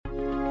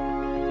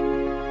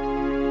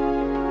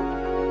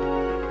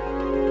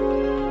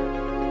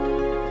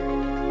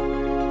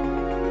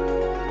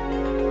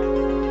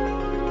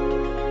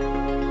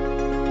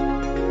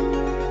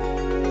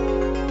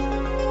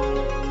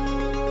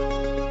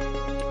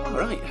All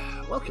right,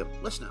 welcome,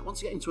 listener,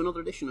 once again to another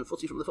edition of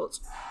Footy from the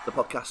Foot, the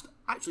podcast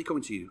actually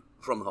coming to you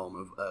from the home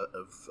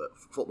of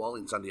football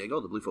in San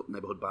Diego, the Bluefoot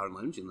Neighborhood Bar and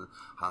Lounge in the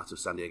heart of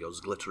San Diego's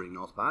glittering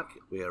North Park.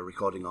 We are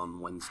recording on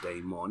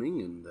Wednesday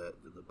morning, and the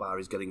bar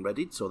is getting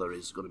readied, so there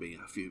is going to be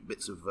a few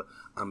bits of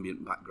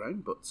ambient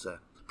background, but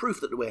proof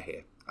that we're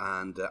here.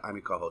 And I'm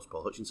your co-host,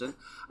 Paul Hutchinson,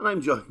 and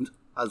I'm joined,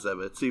 as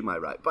ever, to my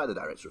right by the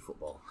Director of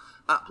Football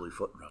at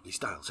Bluefoot, Rodney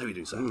Styles. How are you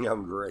doing, sir?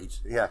 I'm great,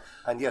 yeah.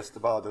 And yes,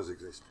 the bar does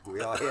exist. We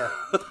are here.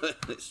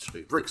 It's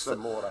true. Bricks and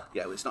mortar.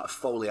 Yeah, well, it's not a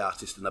Foley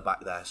artist in the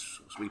back there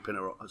sweeping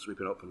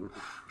up and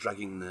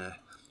dragging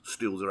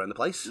stools around the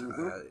place.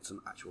 Mm-hmm. It's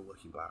an actual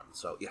working bar.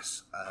 So,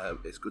 yes,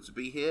 it's good to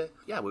be here.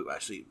 Yeah, we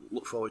actually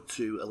look forward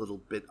to a little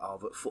bit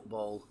of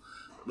football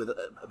with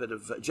a bit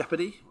of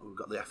jeopardy. We've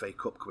got the FA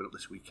Cup coming up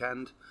this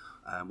weekend.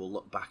 We'll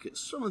look back at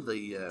some of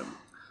the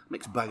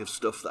mixed bag of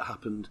stuff that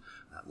happened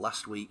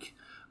last week.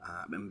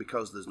 And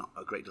because there's not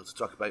a great deal to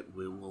talk about,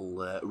 we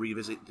will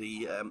revisit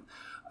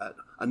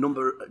a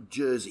number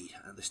jersey.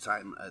 This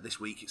time,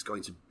 this week, it's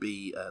going to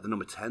be the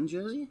number 10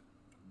 jersey.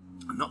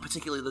 Not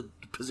particularly the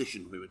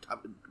position we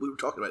were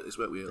talking about this,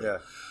 weren't we? Yeah.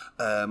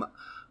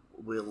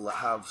 We'll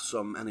have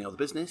some Any Other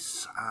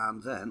Business,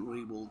 and then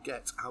we will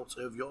get out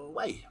of your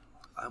way.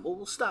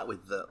 We'll start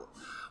with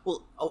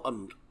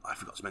and I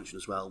forgot to mention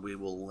as well, we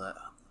will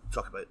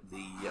talk about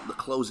the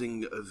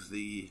closing of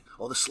the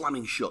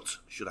slamming shut,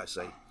 should I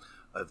say,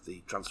 of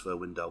the transfer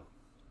window.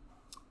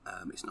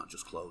 It's not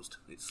just closed;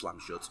 it's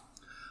slammed shut.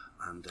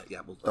 And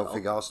don't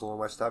think Arsenal and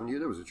West Ham knew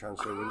there was a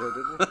transfer window,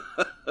 did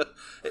they?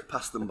 It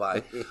passed them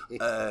by.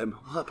 Well,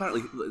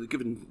 apparently they're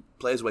giving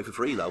players away for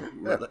free though.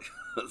 Yeah.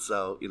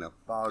 So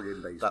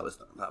bargain basically.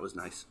 That was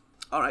nice.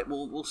 All right,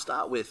 we'll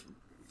start with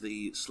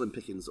the slim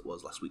pickings that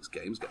was last week's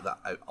games, get that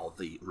out of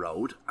the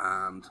road.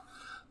 And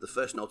the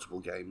first notable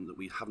game that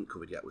we haven't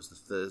covered yet was the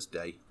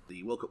Thursday,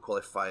 the World Cup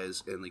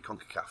qualifiers in the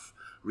CONCACAF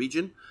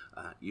region.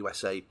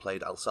 USA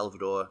played El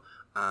Salvador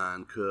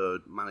and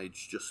could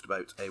manage just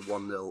about a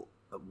 1-0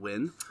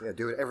 win. Yeah,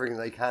 doing everything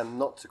they can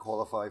not to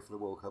qualify for the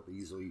World Cup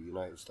easily,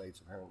 United States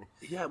apparently.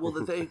 Yeah, well,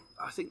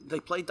 I think they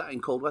played that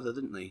in cold weather,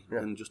 didn't they? Yeah.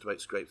 And just about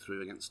scraped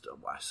through against,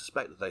 I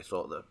suspect that they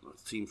thought that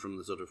a team from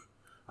the sort of,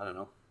 I don't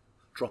know,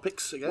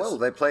 tropics, I guess. Well,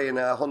 they're playing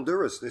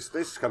Honduras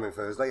this coming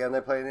Thursday, and they're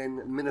playing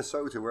in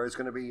Minnesota, where it's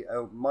going to be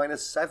a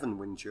 -7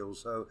 wind chill.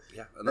 So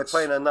yeah, they're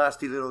playing a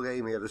nasty little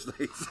game here, the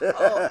States.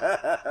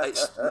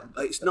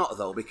 It's not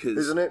though, because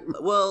isn't it?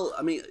 Well,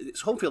 I mean,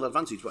 it's home field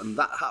advantage, and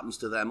that happens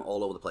to them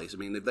all over the place. I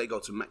mean, if they go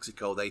to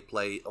Mexico, they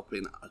play up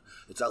in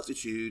its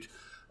altitude.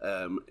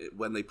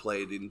 When they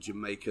played in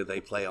Jamaica, they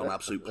play on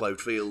absolute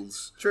ploughed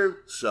fields. True.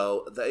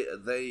 So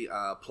they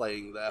are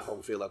playing their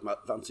home field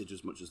advantage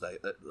as much as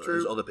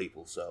as other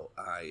people. So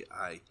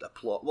I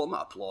applaud. Well,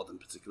 not applaud them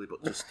particularly,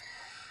 but just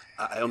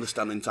I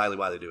understand entirely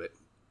why they do it.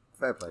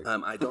 Fair play.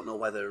 I don't know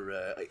whether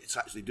it's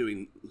actually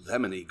doing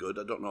them any good.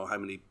 I don't know how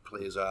many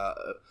players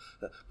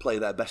play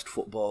their best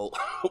football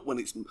when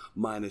it's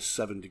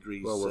 -7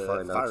 degrees well, we'll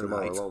find out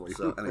tomorrow, won't we?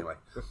 So anyway.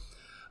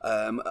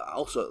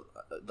 Also,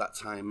 at that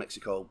time,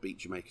 Mexico beat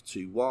Jamaica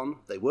 2-1.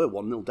 They were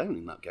 1-0 down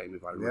in that game,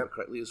 if I remember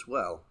correctly, as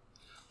well.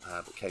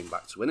 But came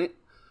back to win it.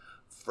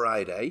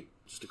 Friday,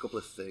 just a couple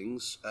of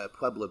things.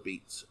 Puebla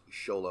beat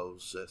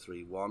Xolos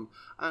 3-1.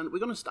 And we're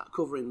going to start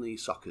covering the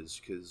Sockers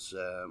because,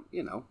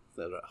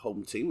 they're a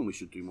home team and we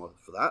should do more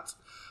for that.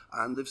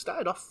 And they've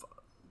started off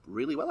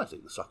really well, I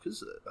think, the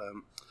Sockers.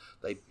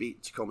 They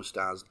beat Tacoma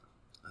Stars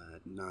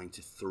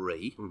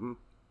 9-3. Mm-hmm.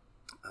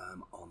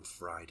 On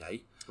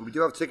Friday. And we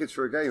do have tickets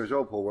for a game as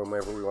well, Paul,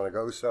 whenever we want to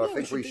go. So I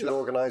think we should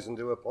organise and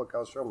do a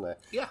podcast from there.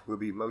 Yeah. It would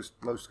be most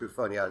good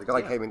fun. Yeah, the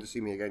guy came in to see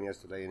me again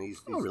yesterday and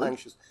he's really?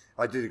 anxious.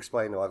 I did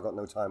explain, though, I've got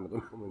no time at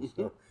the moment.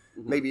 So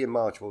maybe in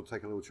March we'll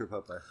take a little trip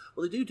up there.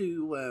 Well, they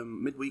do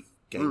midweek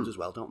games as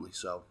well, don't they?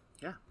 So,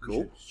 yeah,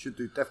 cool. Should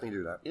definitely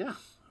do that. Yeah,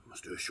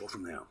 must do a show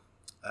from there.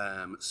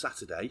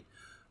 Saturday,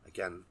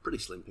 again, pretty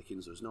slim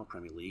pickings. There was no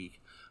Premier League.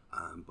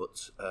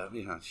 But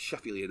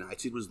Sheffield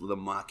United was the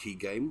marquee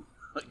game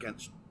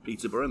against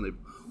Peterborough, and they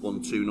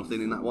won 2-0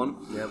 in that one.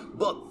 Yep.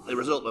 But the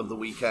result of the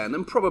weekend,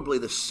 and probably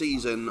the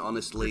season,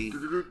 honestly,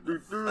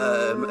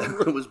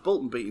 was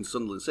Bolton beating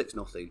Sunderland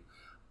 6-0.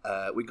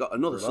 We got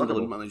another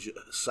Sunderland manager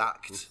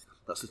sacked.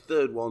 That's the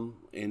third one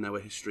in our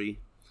history.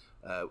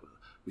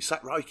 We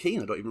sacked Roy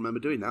Keane, I don't even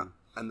remember doing that.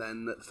 And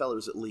then the fellow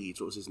was at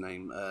Leeds, what was his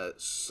name?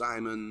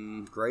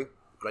 Simon...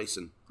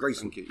 Grayson.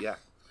 Grayson. Thank you, yeah.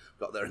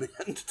 Got there in the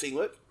end,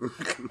 teamwork.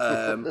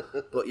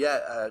 But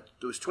yeah,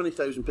 there was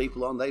 20,000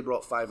 people on. They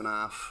brought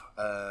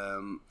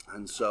 5.5.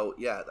 And so,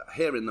 yeah,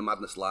 herein the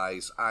madness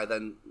lies. I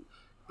then,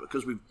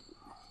 because we've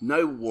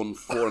now won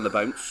 4 on the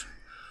bounce,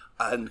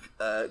 and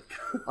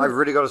I've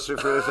really got to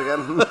sit through this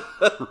again.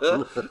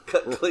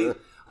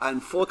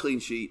 And 4 clean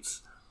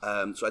sheets.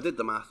 So I did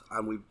the math,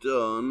 and we've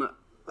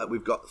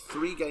got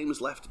 3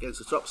 games left against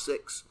the top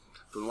 6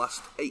 from the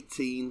last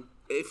 18.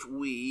 If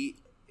we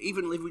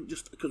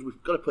just, because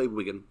we've got to play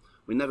Wigan.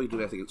 We never do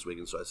anything against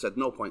Wigan, so I said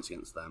no points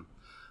against them.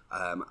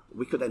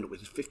 We could end up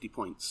with 50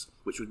 points,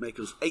 which would make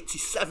us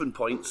 87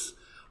 points,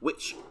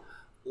 which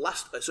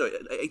sorry,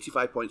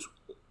 85 points,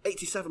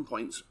 87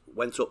 points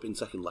went up in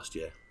second last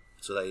year.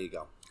 So there you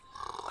go.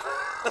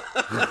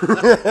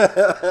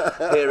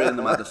 Here in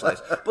the Madness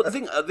Slice. But the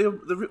thing,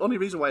 the only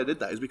reason why I did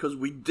that is because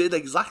we did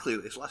exactly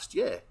this last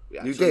year.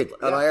 You did,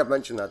 and I have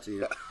mentioned that to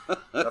you.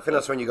 I think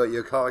that's when you got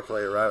your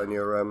calculator out and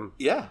your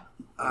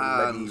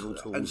medieval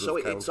tools. And so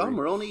it's on.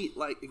 We're only,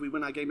 like, if we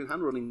win our game in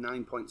hand, we're only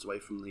 9 points away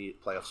from the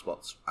playoff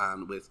spots,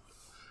 and with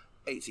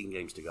 18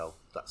 games to go,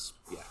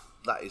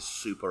 that is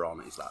super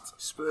on. Is that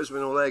Spurs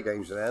win all their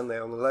games now, and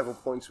they're on the level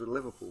points with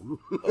Liverpool.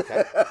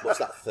 Okay, what's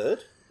that?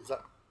 Third? Is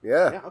that?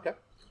 Yeah. Yeah. Okay.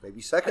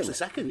 Maybe second. Actually,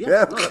 second.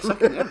 Yeah. No, that's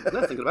second. Yeah.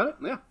 No, thinking about it.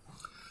 Yeah.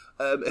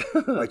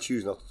 I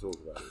choose not to talk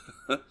about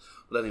it.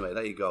 But anyway,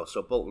 there you go.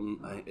 So Bolton,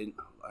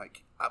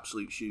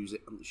 absolute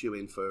shoe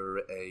in for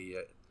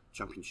a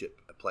championship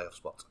playoff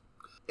spot.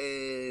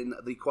 In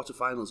the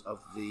quarterfinals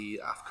of the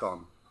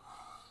AFCON,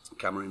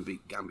 Cameroon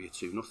beat Gambia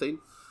 2-0,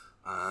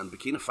 and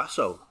Burkina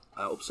Faso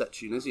upset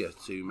Tunisia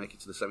to make it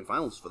to the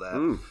semi-finals for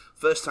their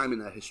first time in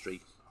their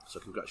history. So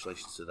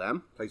congratulations to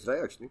them. Play today,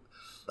 actually.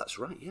 That's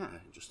right, yeah.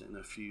 Just in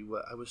a few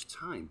hours'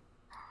 time.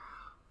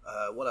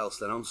 What else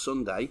then? On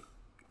Sunday,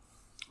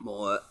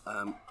 more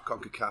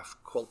CONCACAF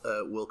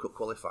World Cup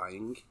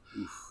qualifying.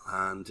 Oof.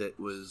 And it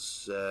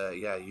was,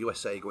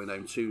 USA going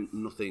down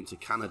 2-0 to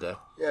Canada.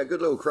 Yeah,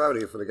 good little crowd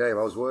here for the game.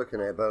 I was working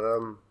it, but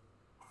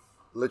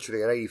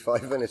literally at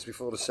 85 minutes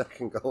before the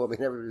second goal, I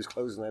mean, everybody was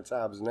closing their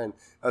tabs. And then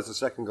as the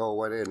second goal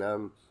went in,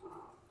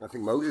 I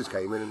think Moses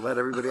came in and let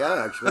everybody out,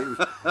 actually.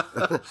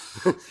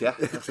 Yeah,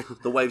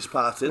 the waves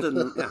parted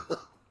and, yeah.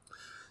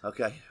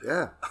 Okay.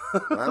 Yeah,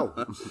 wow.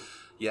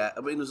 Yeah,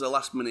 I mean, it was a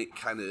last-minute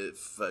kind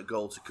of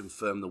goal to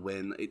confirm the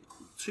win.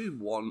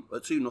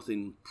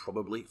 2-0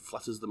 probably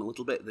flatters them a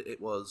little bit. It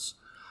was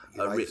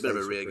a bit of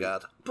a rear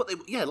guard. But,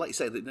 like you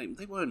say,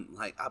 they weren't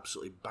like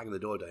absolutely banging the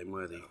door down,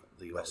 were they,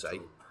 the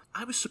USA?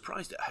 I was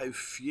surprised at how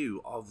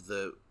few of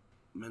the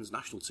men's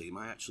national team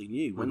I actually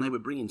knew. When they were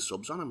bringing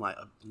subs on, I'm like,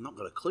 I've not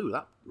got a clue who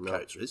that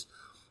character is.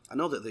 I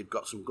know that they've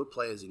got some good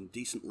players in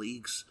decent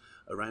leagues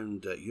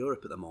around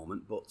Europe at the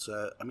moment, but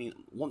I mean,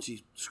 once you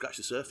scratch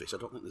the surface, I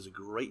don't think there's a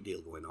great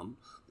deal going on,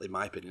 in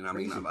my opinion. I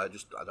mean, I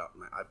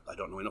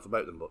don't know enough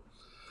about them, but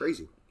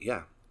crazy.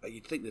 Yeah,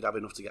 you'd think they'd have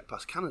enough to get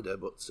past Canada,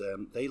 but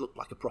they look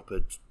like a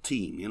proper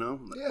team, you know.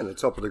 Yeah, the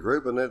top of the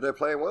group, and they're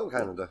playing well,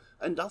 Canada.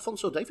 And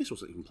Alphonso Davies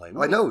wasn't even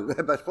playing. I know,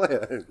 their best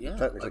player. Yeah,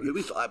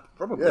 technically,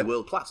 probably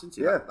world class, isn't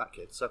he? Yeah, that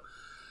kid. So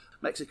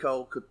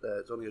Mexico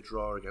it's only a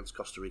draw against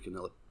Costa Rica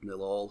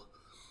 0-0.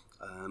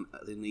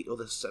 In the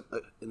other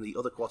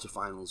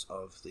quarterfinals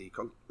of the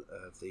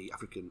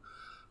African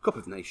Cup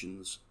of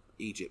Nations,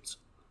 Egypt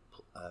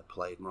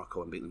played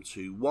Morocco and beat them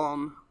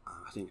 2-1.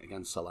 I think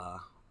against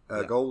Salah.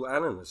 A goal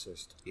and an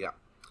assist. Yeah.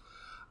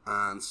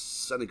 And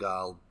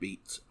Senegal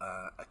beat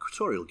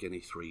Equatorial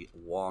Guinea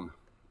 3-1.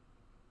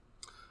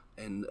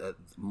 In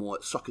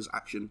more soccer's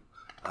action,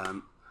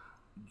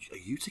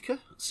 Utica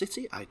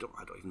City. I don't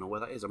even know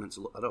where that is. I meant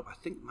to look that up. I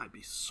think it might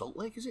be Salt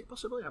Lake. Is it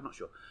possibly? I'm not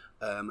sure.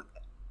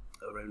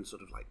 Around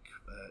sort of like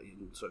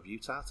in sort of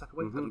Utah type of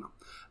way. I don't know.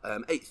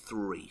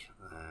 8-3.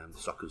 The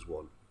Soccer's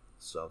won,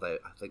 so they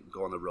I think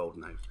go on the road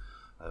now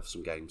for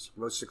some games.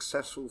 Most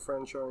successful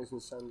franchise in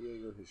San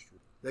Diego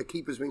history. Their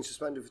keeper's been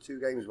suspended for 2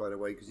 games, by the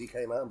way, because he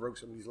came out and broke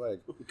somebody's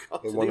leg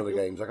in one of the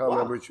games. I can't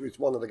remember which. It's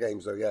one of the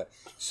games, though. Yeah.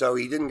 So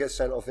he didn't get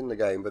sent off in the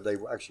game, but they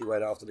actually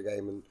went after the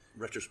game and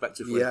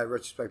retrospectively. Yeah,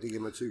 retrospectively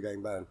gave him a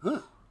 2-game ban.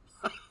 Huh.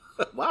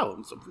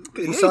 Wow,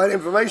 inside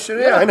information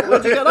here. I know.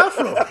 Where'd you get that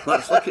from?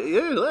 Let's look at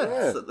you.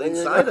 There. The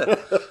insider.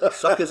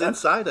 Soccer's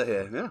insider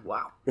here. Yeah,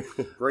 wow.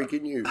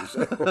 Breaking news.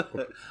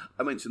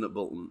 I mentioned that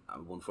Bolton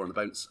won 4 on the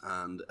bounce,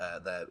 and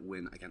their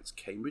win against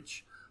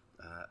Cambridge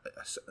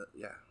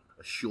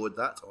ensured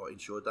that. We're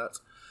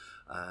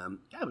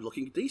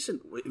looking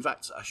decent. In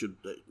fact, I should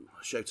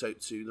shout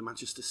out to the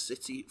Manchester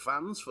City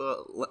fans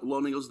for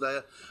loaning us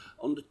their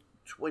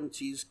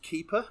under-20s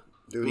keeper.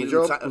 Doing the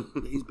job.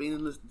 He's been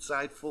in the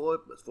side 4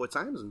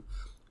 times and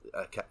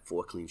kept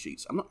 4 clean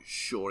sheets. I'm not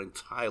sure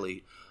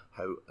entirely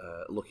how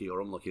lucky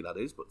or unlucky that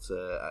is, but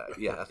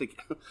I think,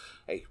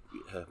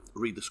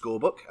 read the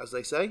scorebook, as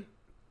they say.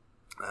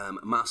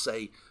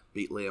 Marseille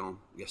beat Lyon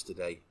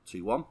yesterday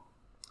 2-1,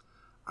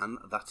 and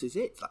that is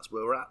it. That's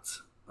where we're at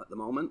the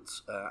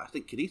moment. I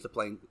think Cadiz are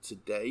playing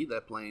today.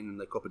 They're playing in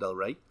the Copa del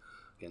Rey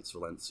against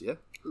Valencia.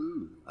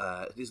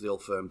 It is the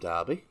Old Firm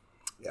derby.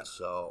 Yeah.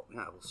 So,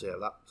 we'll see how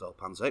that all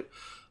pans out.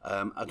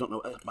 I don't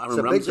know. It's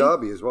a big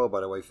derby as well,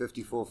 by the way.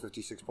 54,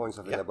 56 points,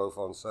 I think they're both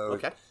on. So,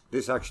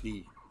 this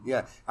actually,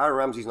 Aaron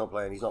Ramsey's not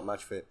playing. He's not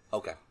match fit.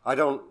 Okay.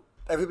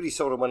 Everybody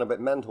sort of went a bit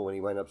mental when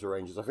he went up to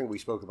Rangers. I think we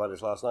spoke about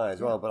this last night as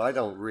well, but I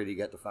don't really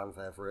get the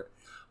fanfare for it.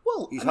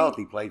 Well, he's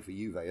hardly played for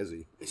Juve, has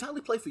he? He's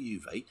hardly played for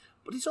Juve,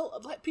 but he's all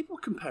like people are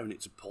comparing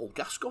it to Paul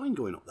Gascoigne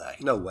going up there.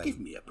 No way.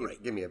 Give me a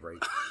break. Give me a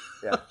break.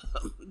 Yeah.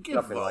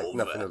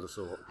 Nothing of the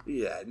sort.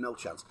 Yeah, no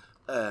chance.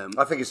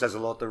 I think it says a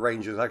lot that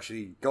Rangers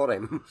actually got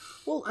him.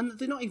 Well, and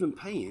they're not even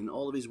paying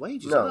all of his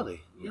wages, are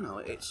they? You know,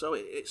 it's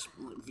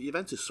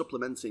Juventus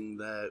supplementing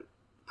their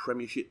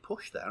Premiership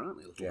push there, aren't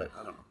they? A little bit.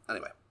 I don't know.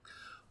 Anyway,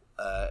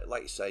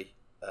 like you say,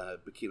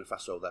 Burkina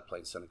Faso, they're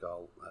playing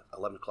Senegal at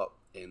 11 o'clock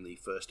in the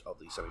first of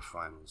the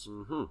semi-finals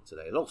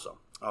today. And also,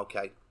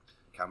 okay,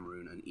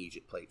 Cameroon and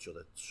Egypt play each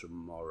other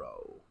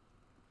tomorrow.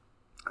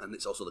 And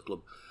it's also the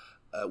club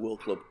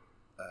World Club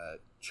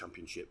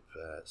Championship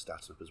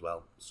starting up as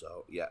well.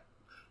 So, yeah,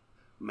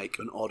 make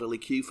an orderly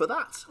queue for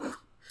that.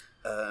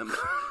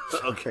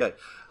 Okay.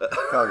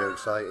 Can't get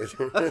excited.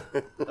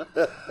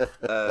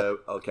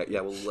 Okay,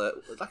 yeah, well,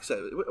 like I said,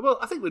 well,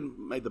 I think we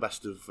made the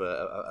best of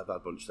our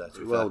bunch there,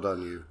 too. Well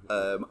done, you.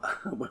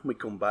 When we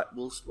come back,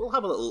 we'll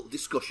have a little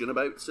discussion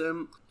about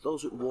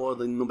those that wore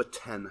the number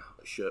 10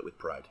 shirt with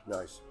pride.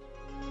 Nice.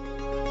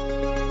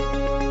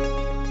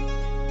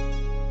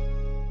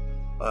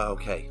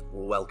 Okay,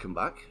 well, welcome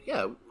back.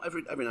 Yeah,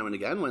 every now and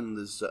again, when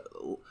there's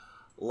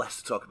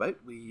less to talk about,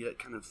 we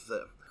kind of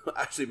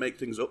actually make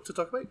things up to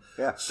talk about.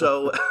 Yeah.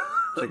 So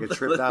take a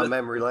trip down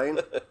memory lane.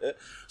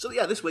 So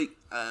yeah, this week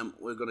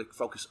we're going to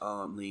focus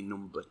on the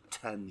number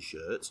 10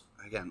 shirt.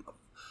 Again,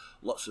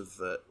 lots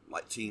of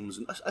like teams,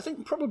 and I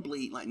think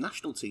probably like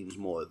national teams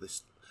more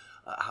this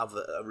have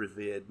a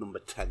revered number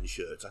 10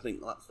 shirt. I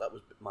think that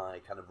was my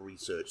kind of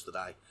research that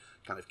I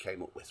kind of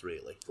came up with,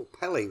 really. Well,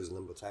 Pele was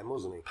number 10,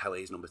 wasn't he?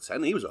 Pele's number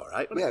 10. He was all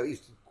right, wasn't Yeah,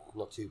 he's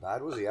not too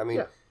bad, was he? I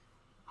mean,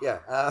 yeah.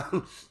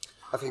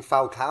 I think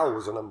Falcao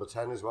was a number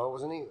 10 as well,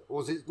 wasn't he? Or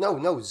was it? No,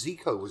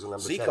 Zico was a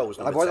number 10. Zico was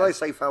number 10. Why did I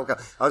say Falcao?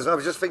 I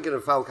was just thinking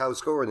of Falcao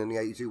scoring in the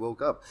 82 World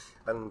Cup,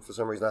 and for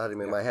some reason I had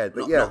him in my head.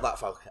 But not that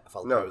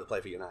Falcao that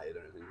played for United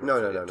or anything. No.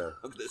 I'm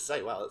going to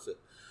say, wow, that's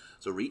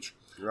a reach.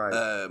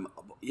 Right.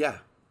 Yeah,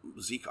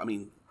 Zico, I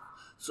mean,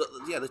 so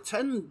yeah, the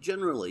 10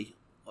 generally,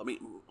 I mean,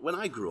 when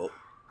I grew up,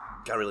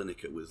 Gary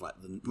Lineker was like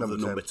the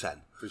number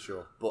 10. For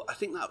sure. But I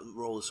think that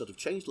role has sort of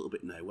changed a little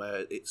bit now,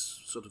 where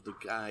it's sort of the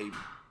guy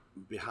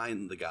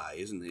behind the guy,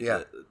 isn't it?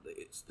 Yeah.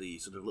 It's the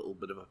sort of little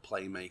bit of a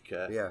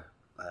playmaker. Yeah.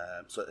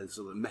 So it's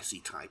sort of a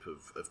Messi type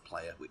of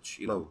player, which,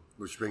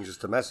 which brings us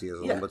to Messi as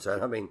a number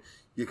 10. I mean,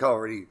 you can't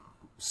really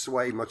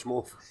sway much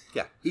more.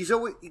 Yeah.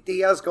 He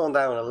has gone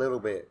down a little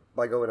bit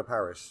by going to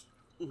Paris,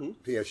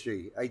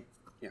 PSG. I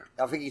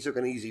think he took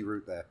an easy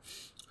route there.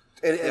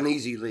 An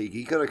easy league.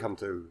 He could have come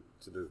to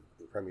the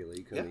Premier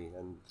League, couldn't he?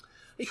 And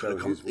he could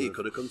have come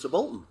to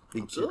Bolton.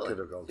 Absolutely. He could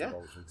have gone to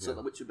Bolton. So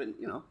which have been,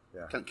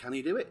 can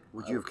he do it?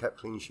 Would you have kept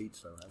clean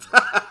sheets though?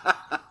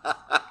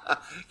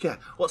 Yeah.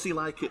 What's he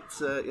like at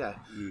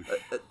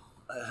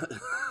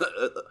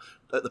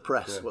at the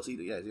press? Yeah. What's he?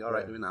 Yeah, is he all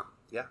right doing that?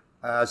 Yeah.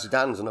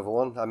 Zidane's another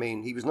one. I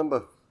mean, he was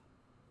number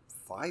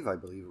 5, I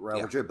believe, at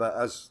Real Madrid, but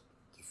as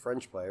the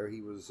French player,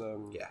 he was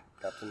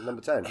captain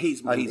number 10. He's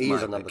a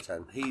pick. number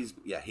 10. He's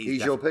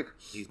your pick.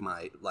 He's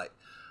my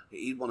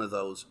he's one of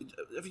those.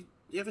 Have you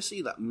ever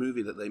see that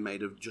movie that they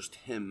made of just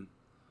him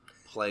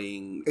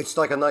playing? It's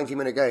like a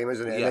 90-minute game,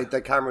 isn't it? Yeah. And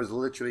the camera's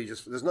literally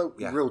just... There's no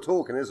real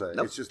talking, is there?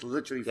 Nope. It's just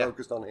literally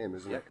focused on him,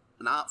 isn't it?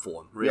 An art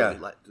form, really.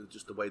 Like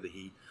just the way that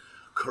he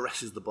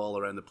caresses the ball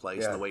around the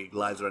place, and the way he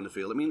glides around the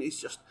field. I mean,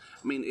 it's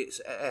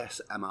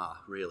ASMR,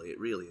 really. It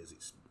really is.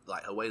 It's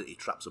like a way that he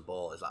traps a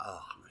ball. It's like,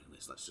 oh my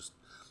goodness,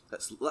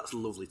 that's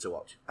lovely to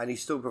watch. And he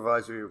still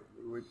provides you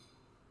with,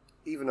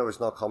 even though it's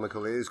not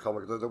comical, it is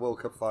comical. The World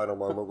Cup final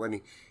moment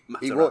when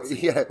when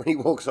he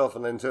walks off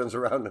and then turns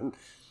around and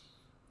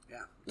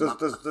does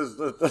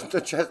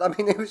the chest. I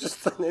mean, it was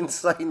just an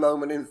insane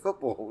moment in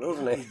football,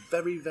 wasn't it? His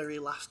very, very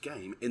last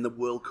game in the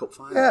World Cup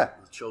final. Yeah,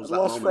 shows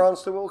lost moment.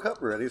 France to World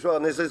Cup really as well.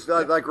 And there's this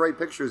that great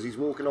picture as he's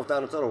walking off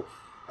down the tunnel,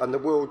 and the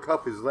World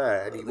Cup is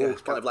there, and he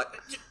walks kind of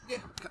like.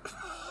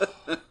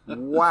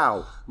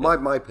 Wow,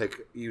 my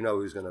pick, you know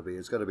who's going to be?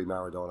 It's going to be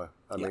Maradona.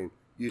 I mean,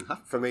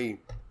 for me,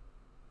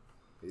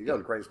 you got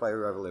the greatest player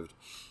who ever lived.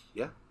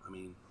 Yeah, I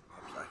mean,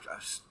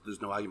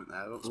 there's no argument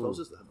there. I don't suppose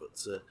is there, but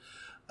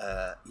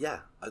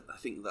I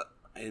think that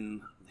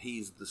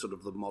he's the sort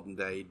of the modern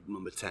day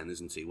number 10,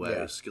 isn't he?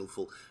 Where he's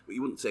skillful, but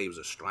you wouldn't say he was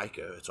a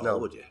striker at all,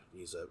 would you?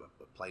 He's a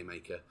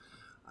playmaker.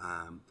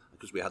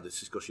 Because we had this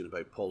discussion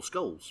about Paul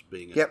Scholes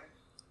being.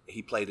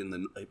 He played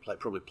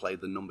probably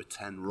played the number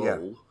 10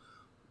 role,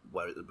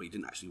 but he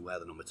didn't actually wear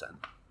the number 10.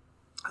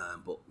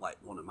 But like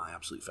one of my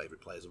absolute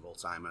favourite players of all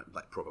time,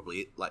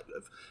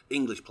 of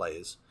English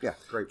players. Yeah,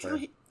 great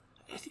player.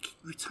 I think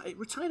he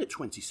retired at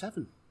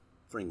 27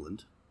 for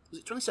England. Was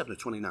it 27 or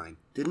 29?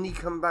 Didn't he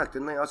come back?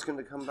 Didn't they ask him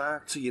to come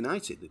back? To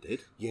United, they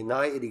did.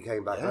 United, he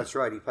came back. Yeah. That's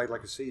right. He played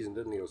like a season,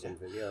 didn't he, or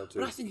something? Yeah.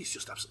 But I think it's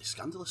just absolutely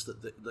scandalous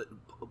that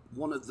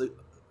one of the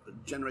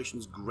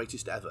generation's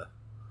greatest ever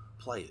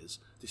players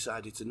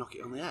decided to knock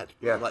it on the head.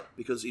 Yeah.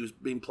 Because he was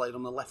being played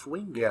on the left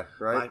wing. Yeah,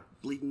 right. By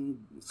bleeding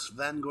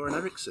Sven-Goran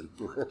Eriksson.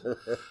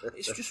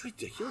 It's just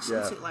ridiculous,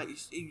 isn't it? Like,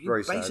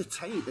 you base a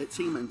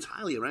team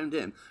entirely around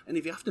him, and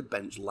if you have to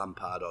bench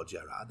Lampard or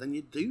Gerrard, then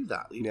you do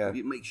that.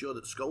 You make sure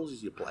that Scholes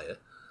is your player.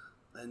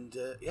 And,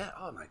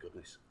 oh my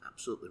goodness,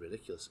 absolutely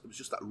ridiculous. It was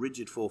just that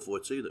rigid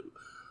 4-4-2 that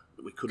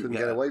we couldn't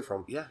get away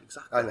from. Yeah,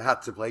 exactly. And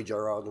had to play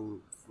Gerrard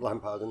and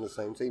Lampard in the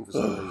same team for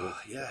some reason.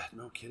 Yeah,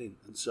 no kidding.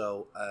 And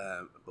so,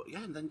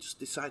 and then just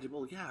decided,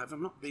 if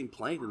I'm not being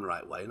played in the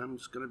right way, and I'm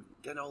just going to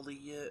get all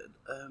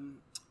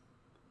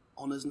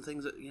honours and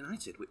things at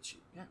United, which,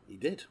 he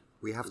did.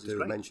 We have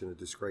to mention a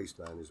disgraced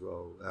man as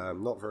well.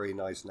 Not very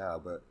nice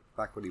now, but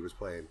back when he was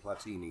playing,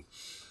 Platini.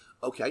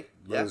 Okay,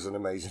 He was an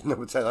amazing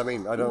number 10. I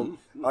mean, I don't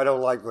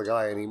like the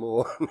guy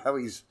anymore. Now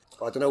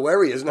I don't know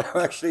where he is now,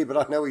 actually, but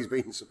I know he's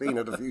been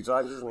subpoenaed a few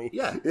times, isn't he?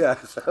 Yeah. Yeah.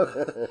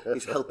 So.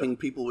 He's helping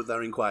people with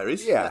their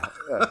inquiries. Yeah.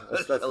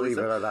 Let's leave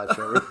it at that,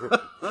 shall we?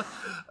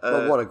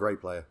 But what a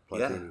great player,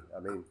 Platini. Yeah. I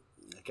mean,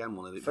 again,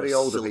 one of the for the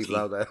older people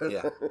out there.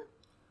 Yeah.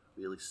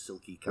 Really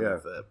silky kind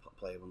of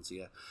player once a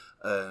year.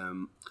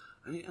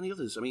 Any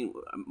others? I mean,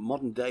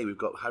 modern day, we've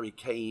got Harry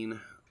Kane.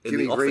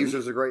 Jimmy Greaves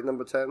was a great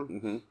number 10.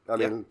 Mm-hmm. I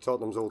mean,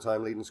 Tottenham's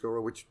all-time leading scorer,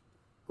 which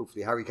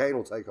hopefully Harry Kane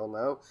will take on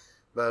now.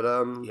 But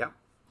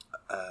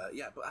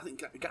but I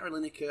think Gary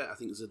Lineker, I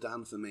think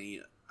Zidane for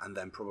me, and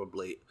then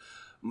probably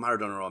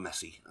Maradona or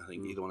Messi. I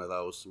think either one of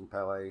those. And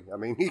Pele. I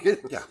mean,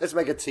 let's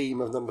make a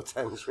team of number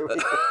 10, shall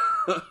we?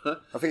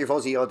 I think if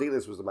Ozzy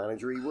Ardiles was the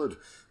manager, he would.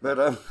 But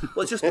well,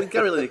 it's just with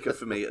Gary Lineker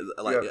for me.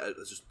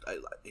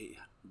 He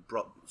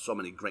brought so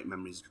many great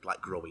memories,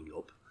 like growing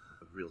up.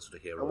 A real sort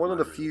of hero. And one of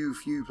the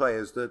few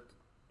players that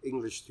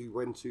English who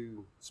went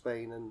to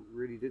Spain and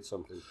really did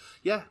something.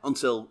 Yeah,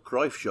 until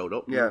Cruyff showed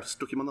up and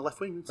stuck him on the left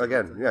wing.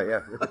 Again,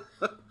 yeah.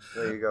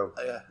 There you go.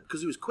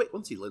 Because he was quick,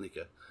 wasn't he,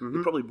 Lineker? Mm-hmm.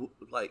 He probably,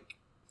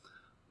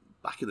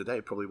 back in the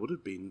day, probably would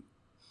have been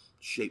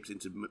shaped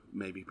into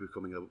maybe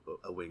becoming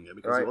a winger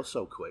because he was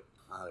so quick.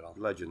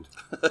 Legend.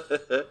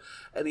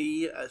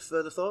 Any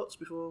further thoughts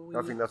before we...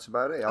 I think that's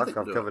about it. I've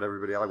covered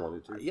everybody I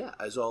wanted to. Yeah,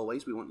 as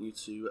always, we want you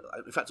to...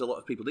 In fact, a lot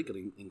of people did get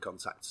in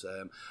contact.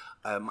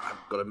 I've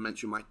got to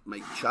mention my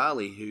mate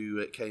Charlie,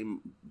 who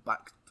came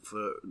back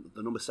for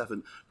the number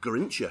 7,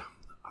 Garincha.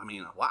 I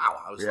mean, wow,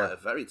 I was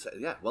like, very...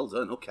 well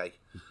done, okay.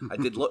 I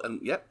did look,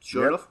 and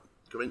sure enough,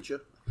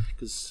 Garincha.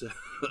 Because,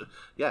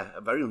 a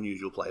very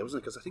unusual player,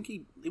 wasn't it? Because I think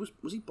he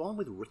was he born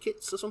with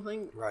rickets or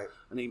something? Right.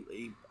 And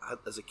he had,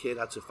 as a kid,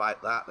 had to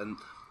fight that, and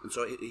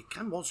so he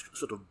was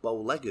sort of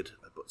bow-legged.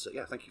 But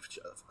thank you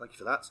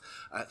for that.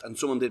 And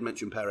someone did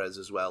mention Perez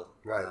as well,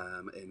 right?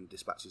 In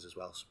dispatches as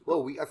well.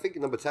 Well, I think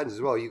in number 10 as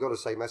well, you've got to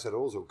say Mesut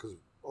Ozil, because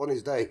on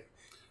his day,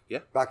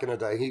 back in the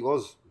day, he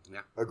was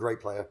a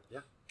great player. Yeah.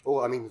 Oh,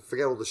 I mean,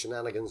 forget all the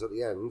shenanigans at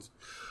the end.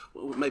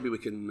 Well, maybe we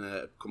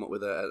can come up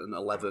with an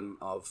 11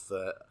 of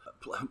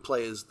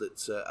players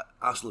that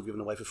Arsenal have given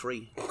away for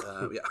free.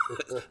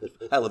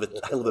 Hell of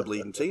a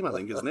bleeding team, I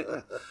think, isn't it?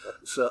 Yeah.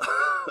 So,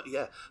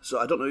 So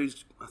I don't know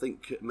who's. I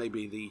think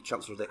maybe the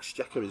Chancellor of the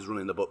Exchequer is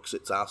running the books.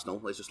 It's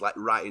Arsenal. It's just like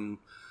writing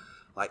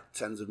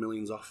tens of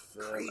millions off.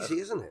 Crazy,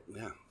 isn't it?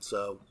 Yeah.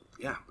 So.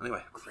 Yeah,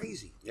 anyway.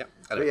 Crazy. Yeah.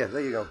 Anyway.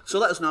 There you go. So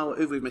let us know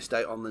who we've missed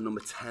out on the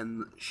number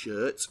 10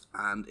 shirt,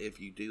 and if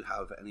you do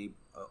have any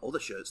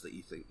other shirts that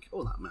you think,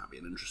 that might be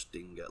an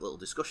interesting little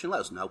discussion, let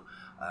us know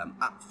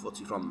at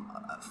Footy from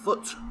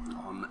Foot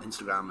on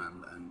Instagram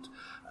and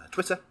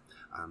Twitter,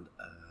 and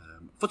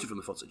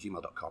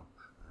footyfromthefoot@gmail.com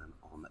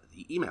on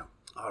the email.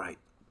 All right,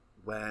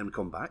 when we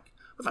come back,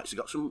 we've actually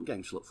got some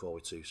games to look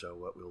forward to,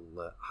 so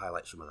we'll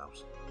highlight some of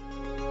those.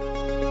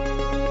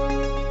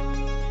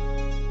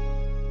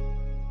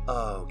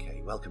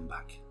 Okay, welcome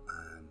back.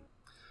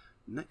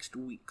 Next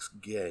week's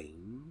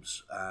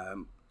games.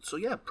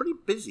 Pretty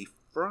busy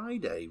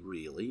Friday,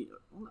 really.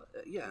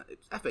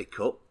 It's FA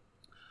Cup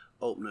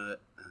opener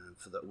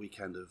for the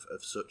weekend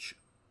of such,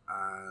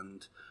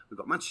 and we've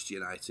got Manchester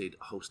United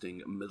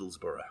hosting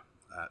Middlesbrough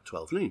at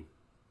 12 noon.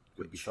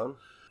 Would be fun.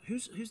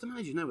 Who's the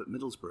manager now at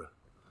Middlesbrough?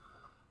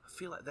 I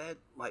feel like they're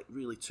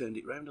really turned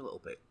it round a little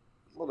bit.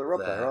 Well, they're up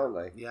there, aren't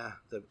they? Yeah,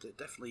 they're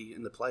definitely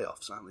in the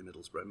playoffs, aren't they,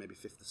 Middlesbrough? Maybe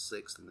 5th or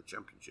 6th in the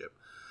Championship.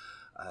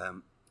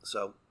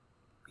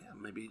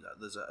 Maybe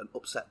there's an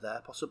upset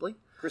there, possibly.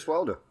 Chris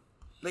Wilder.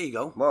 There you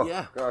go. Well,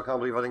 I can't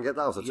believe I didn't get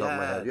that off the top of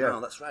my head. Yeah,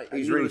 no, that's right.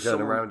 He's really turned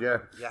around,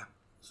 Yeah.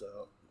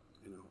 So,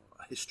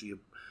 a history of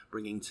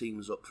bringing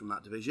teams up from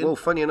that division. Well,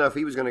 funny enough,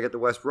 he was going to get the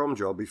West Brom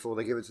job before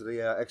they give it to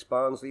the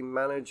ex-Barnsley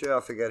manager.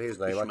 I forget his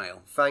name.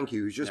 Ishmael. Thank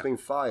you. He's just been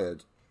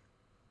fired.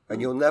 And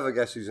you'll never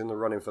guess who's in the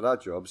running for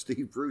that job.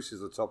 Steve Bruce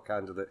is the top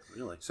candidate.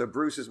 Really? So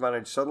Bruce has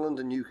managed Sunderland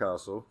and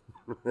Newcastle,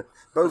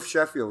 both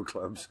Sheffield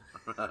clubs,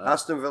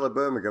 Aston Villa,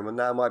 Birmingham, and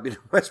now might be the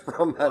West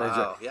Brom manager.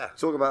 Wow, yeah.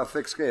 Talk about a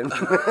thick skin.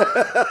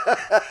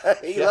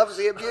 He loves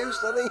the abuse,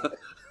 doesn't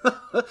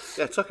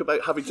he? Talk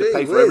about having to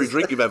pay for every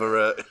drink you've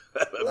ever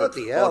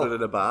ordered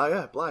in a bar.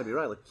 Yeah, blimey,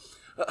 Riley.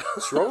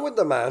 What's wrong with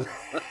the man?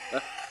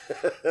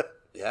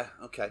 Yeah,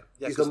 okay.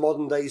 Yeah, he's the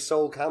modern-day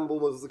Sol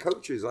Campbell of the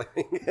coaches, I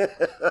think.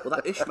 Well,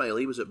 that Ishmael,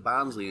 he was at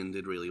Barnsley and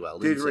did really well.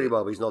 Did really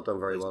well, but he's not done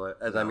very well.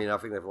 And I mean, I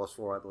think they've lost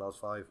 4 out of the last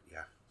 5.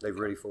 Yeah. They've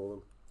really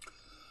fallen.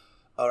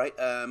 All right,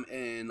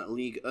 in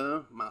Ligue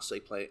 1, Marseille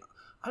play...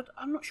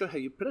 I'm not sure how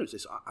you pronounce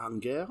this.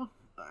 Angers?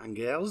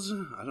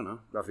 I don't know.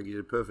 I think you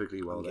did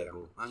perfectly well there.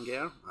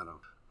 Angers? I don't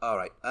know. All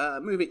right,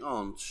 moving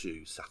on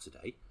to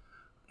Saturday.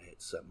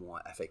 It's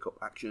more FA Cup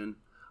action.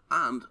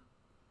 And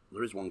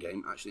there is one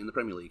game, actually, in the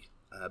Premier League.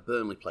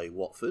 Burnley play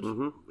Watford,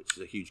 which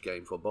is a huge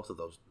game for both of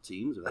those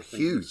teams.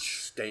 Huge.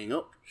 Staying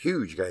up.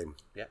 Huge game.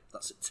 Yeah,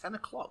 that's at 10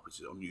 o'clock, which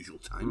is an unusual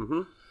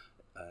time.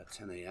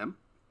 10 a.m.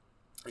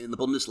 In the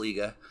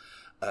Bundesliga,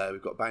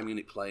 we've got Bayern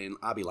Munich playing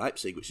RB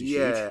Leipzig, which is huge.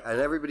 Yeah, and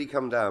everybody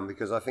come down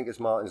because I think it's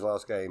Martin's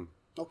last game.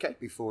 Okay.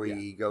 Before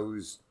he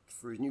goes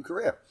for his new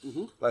career.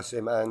 Mm-hmm. Bless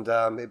him. And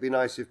it'd be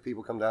nice if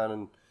people come down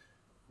and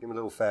give him a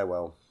little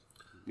farewell.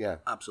 Yeah.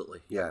 Absolutely.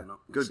 Yeah.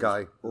 Good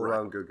guy. All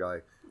round good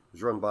guy.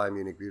 He's run Bayern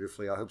Munich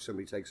beautifully. I hope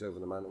somebody takes over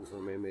the mantle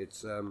from him.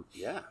 It's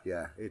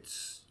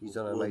he's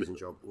done an amazing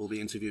job. We'll be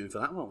interviewing for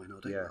that, won't we? No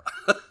doubt.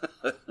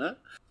 Yeah.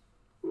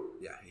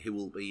 Yeah, he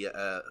will be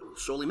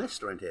sorely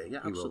missed around here. Yeah,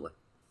 absolutely.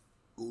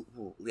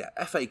 Well, yeah,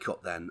 FA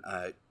Cup then.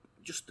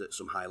 Just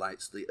some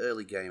highlights. The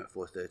early game at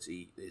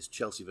 4:30 is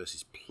Chelsea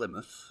versus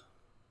Plymouth,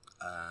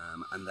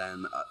 and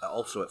then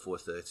also at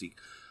 4:30,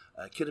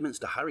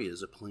 Kidderminster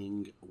Harriers are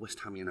playing West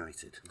Ham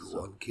United.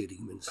 Go on,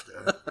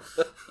 Kidderminster.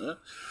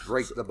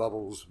 Break the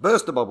bubbles.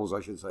 Burst the bubbles,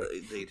 I should say.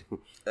 Indeed.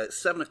 At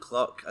 7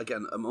 o'clock,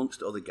 again,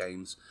 amongst other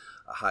games,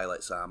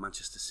 highlights are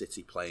Manchester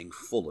City playing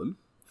Fulham.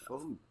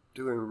 Fulham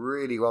doing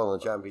really well in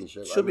the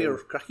Championship. Should be a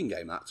cracking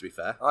game, that, to be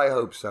fair. I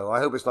hope so. I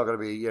hope it's not going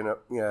to be,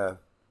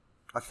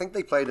 I think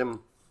they played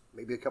him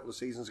maybe a couple of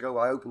seasons ago.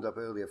 I opened up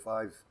early at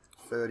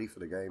 5:30 for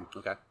the game.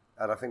 Okay.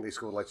 And I think they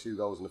scored like 2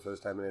 goals in the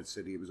first 10 minutes.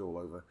 City, it was all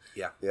over.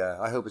 Yeah. Yeah,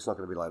 I hope it's not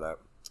going to be like that.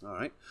 All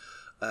right.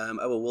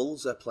 Our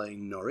Wolves are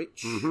playing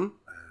Norwich. Mm-hmm.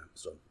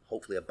 So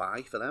hopefully a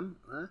bye for them.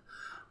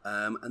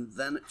 And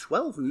then at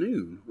 12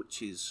 noon,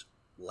 which is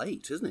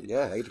late, isn't it?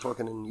 Yeah, 8 o'clock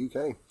in the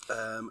UK.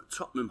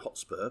 Tottenham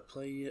Hotspur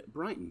play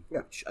Brighton,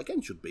 which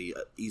again should be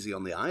easy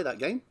on the eye, that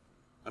game.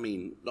 I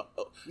mean, not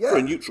for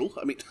a neutral.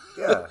 I mean,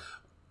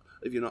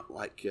 if you're not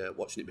like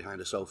watching it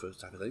behind a sofa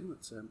type of thing.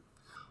 But,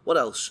 what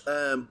else?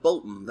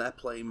 Bolton, they're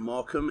playing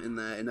Morecambe in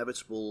their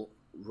inevitable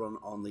run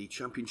on the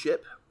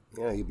Championship.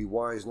 Yeah, you'd be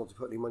wise not to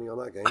put any money on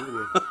that game,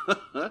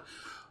 wouldn't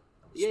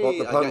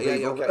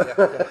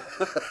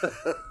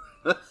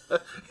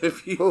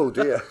you? Oh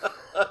dear.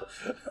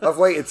 I've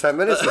waited 10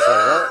 minutes to say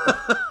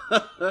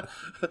that.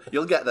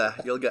 You'll get there.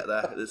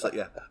 It's like,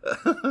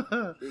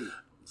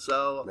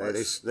 So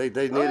they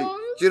nearly.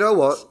 Do you know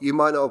what? You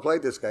might not have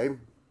played this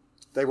game.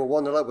 They were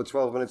 1-0 up with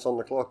 12 minutes on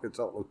the clock at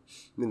Tottenham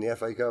in the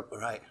FA Cup.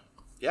 Right.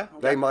 Yeah.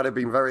 Okay. They might have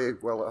been very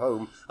well at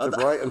home to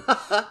Brighton.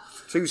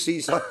 2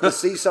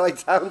 seaside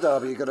town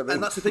derby you're going to be.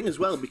 And that's the thing as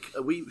well.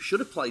 We should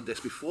have played this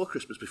before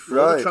Christmas,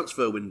 before the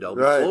transfer window,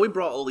 before we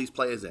brought all these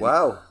players in.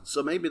 Wow.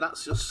 So maybe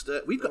that's just...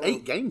 we've got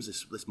 8 games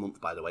this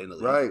month, by the way, in the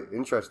league. Right,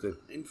 interesting.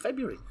 In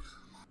February.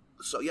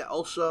 So, yeah,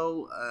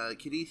 also,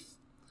 Kidith,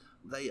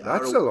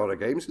 That's a lot of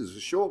games. It's a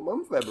short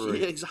month,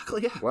 February. Yeah,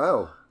 exactly, yeah.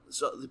 Wow.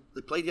 So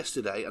they played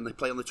yesterday, and they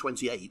play on the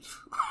 28th.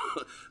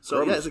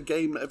 So yeah, it's a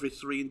game every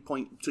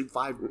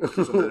 3.25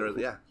 or something.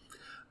 Yeah.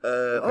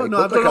 I've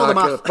done all the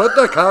math. Put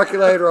the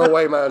calculator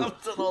away, man. I've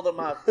done all the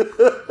math.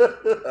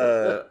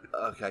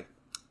 Okay.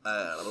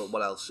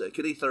 What else?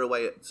 Cadiz are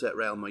away at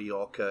Real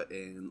Mallorca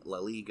in La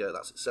Liga.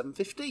 That's at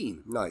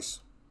 7:15. Nice.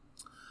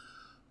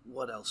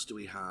 What else do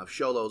we have?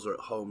 Xolos are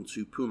at home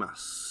to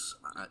Pumas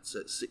at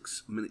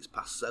 6 minutes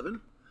past 7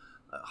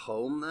 at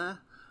home there.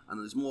 And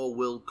there's more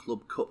World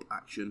Club Cup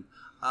action.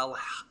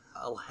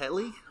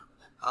 Al-Hali?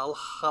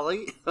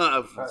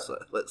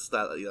 Let's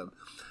start that again.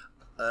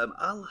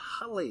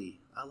 Al-Hali.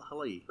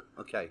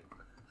 Okay.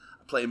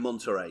 Playing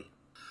Monterrey.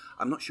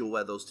 I'm not sure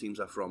where those teams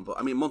are from, but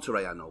I mean,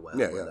 Monterrey I know where.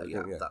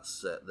 Yeah.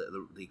 That's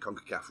the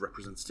CONCACAF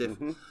representative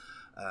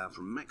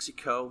from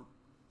Mexico.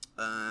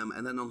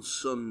 And then on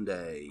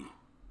Sunday,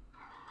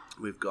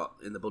 we've got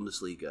in the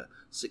Bundesliga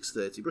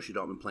 6:30 Borussia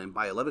Dortmund playing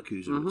Bayer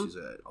Leverkusen, which is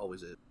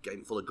always a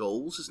game full of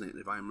goals, isn't it?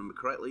 If I remember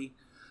correctly,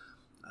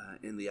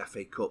 in the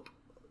FA Cup,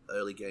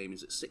 early game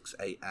is at 6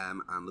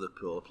 a.m. and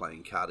Liverpool are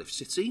playing Cardiff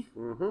City.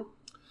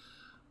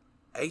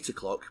 8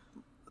 o'clock,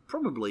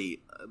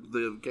 probably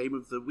the game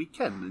of the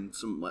weekend in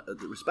some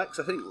respects.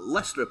 I think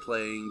Leicester are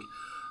playing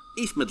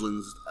East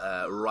Midlands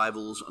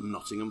rivals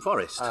Nottingham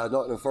Forest.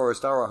 Nottingham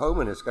Forest are at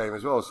home in this game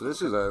as well, so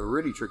this is a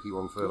really tricky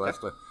one for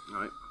Leicester.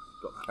 All right.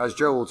 As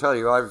Joe will tell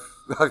you, I've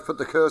put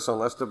the curse on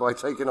Leicester by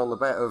taking on the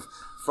bet of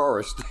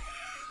Forest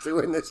to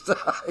win this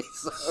tie.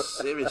 So.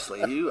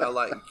 Seriously, you are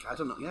like, I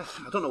don't know. Yeah,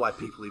 I don't know why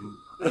people even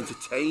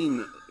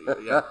entertain.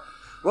 Yeah.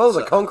 Well,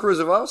 the conquerors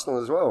of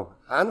Arsenal as well,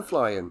 and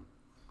flying.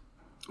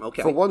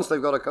 Okay. For once,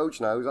 they've got a coach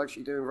now who's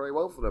actually doing very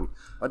well for them.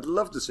 I'd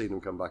love to see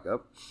them come back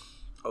up.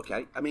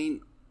 Okay, I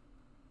mean,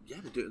 yeah,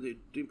 they're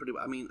doing pretty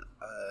well. I mean,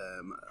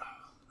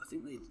 I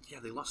think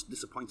they lost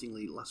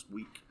disappointingly last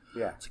week.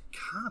 Yeah. To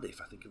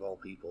Cardiff, I think, of all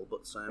people.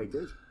 But they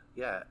did.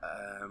 Yeah,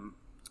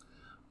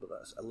 but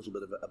that's a little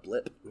bit of a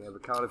blip. Yeah,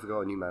 but Cardiff have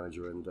got a new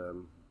manager, and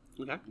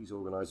he's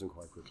organised them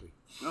quite quickly.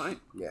 All right.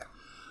 Yeah.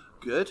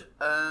 Good.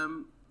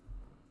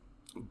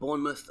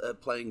 Bournemouth are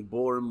playing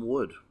Boreham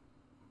Wood.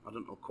 I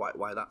don't know quite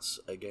why that's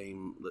a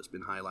game that's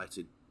been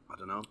highlighted. I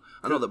don't know.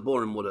 I know that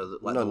Boreham Wood are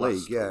like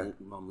non-league,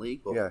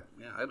 non-league, but I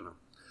don't know.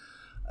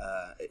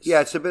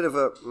 It's a bit of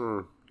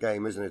a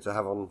game, isn't it, to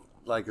have on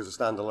like as a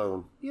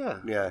standalone?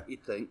 Yeah,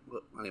 you'd think.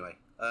 But anyway,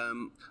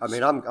 I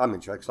mean, I'm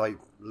interested 'cause I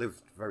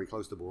live very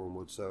close to Boreham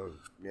Wood, so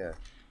yeah,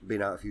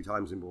 been out a few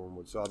times in Boreham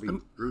Wood, so I'll be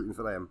rooting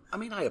for them. I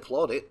mean, I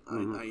applaud it.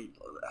 I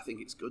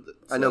think it's good that...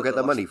 And they'll get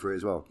their money for it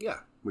as well.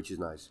 Yeah. Which is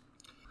nice.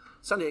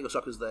 San Diego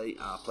Sockers, they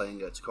are playing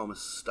Tacoma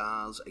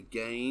Stars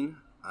again.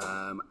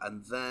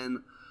 And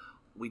then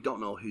we don't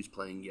know who's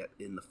playing yet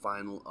in the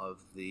final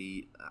of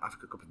the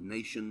Africa Cup of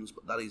Nations,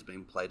 but that is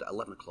being played at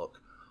 11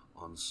 o'clock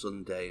on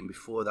Sunday. And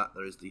before that,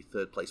 there is the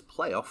third place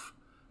playoff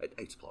at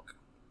 8 o'clock.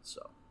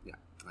 So, yeah,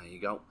 there you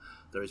go.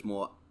 There is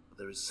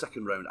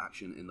second round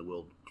action in the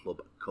World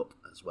Club Cup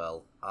as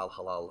well. Al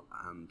Hilal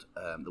and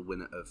the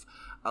winner of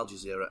Al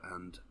Jazeera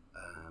and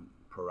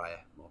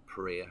Pereira,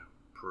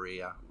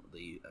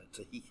 the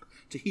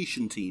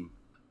Tahitian team.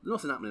 There's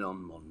nothing happening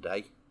on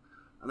Monday.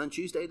 And then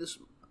Tuesday, there's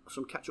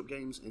some catch-up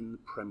games in the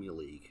Premier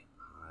League.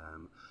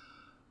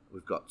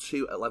 We've got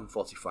 2 at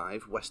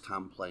 11:45, West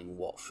Ham playing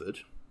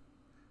Watford.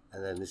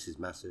 And then this is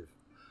massive.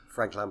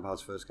 Frank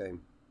Lampard's first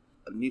game.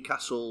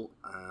 Newcastle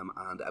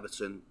and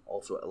Everton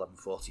also at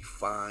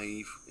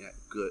 11:45. Yeah,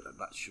 good.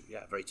 That should,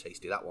 very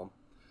tasty, that one.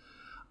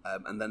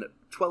 And then at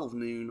 12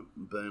 noon,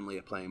 Burnley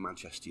are playing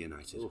Manchester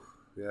United. Oof,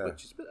 yeah.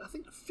 Which is, I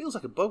think, it feels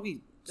like a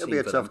bogey. It'll be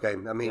a tough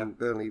game. I mean,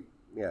 Burnley,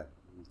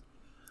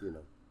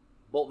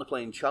 Bolton are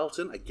playing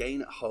Charlton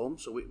again at home,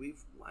 so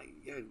we've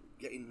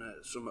getting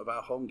some of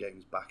our home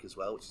games back as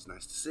well, which is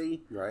nice to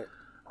see. Right.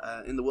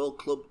 In the World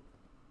Club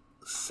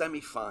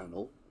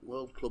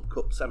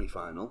Cup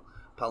semi-final,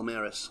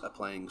 Palmeiras are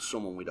playing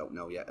someone we don't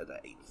know yet at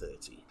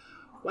 8:30.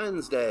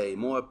 Wednesday,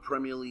 more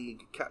Premier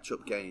League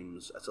catch-up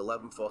games at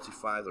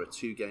 11:45. There are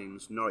 2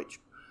 games: Norwich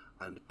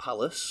and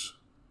Palace.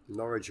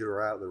 Norwich are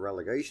out of the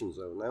relegation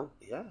zone now.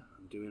 Yeah,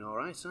 I'm doing all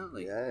right, aren't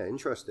they? Yeah,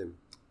 interesting.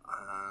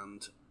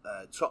 And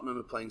Tottenham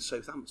are playing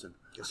Southampton.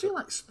 I feel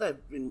like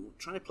they've been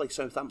trying to play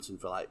Southampton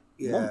for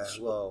months.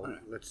 Well,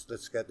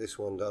 let's get this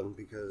one done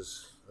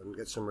and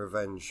get some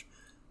revenge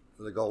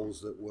for the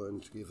goals that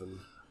weren't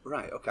given.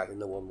 Right. Okay. In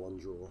the 1-1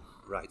 draw.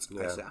 Right.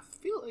 Yeah. I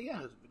feel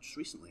just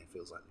recently it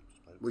feels like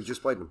we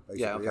just played them.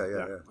 Basically. Yeah. Okay.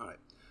 Yeah. All right.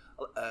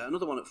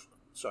 Another one.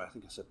 Sorry, I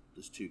think I said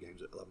there's 2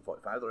 games at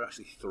 11:45. There are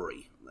actually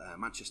 3.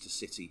 Manchester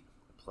City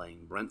are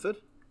playing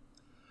Brentford,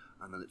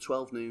 and then at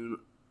 12 noon.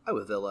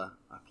 Our Villa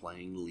are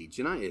playing Leeds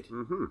United.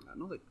 Mm-hmm.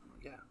 Another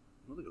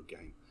good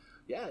game.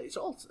 Yeah, it's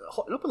all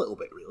hotting up a little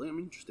bit, really. I'm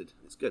interested.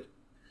 It's good.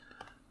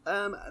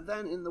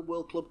 Then in the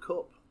World Club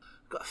Cup,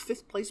 we've got a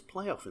 5th place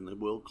playoff in the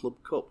World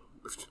Club Cup.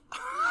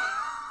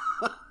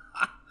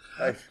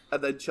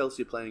 And then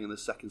Chelsea playing in the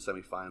second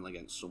semi-final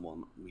against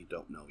someone we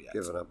don't know yet.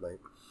 Give it up, mate.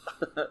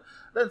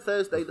 Then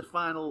Thursday, the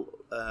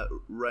final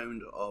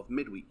round of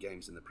midweek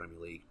games in the Premier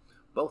League,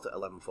 both at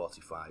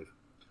 11:45.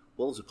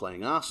 Wolves are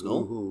playing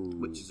Arsenal,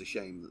 which is a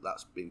shame that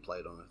that's being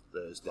played on a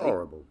Thursday.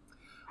 Horrible.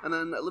 And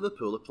then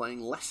Liverpool are playing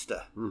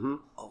Leicester,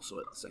 also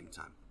at the same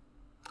time.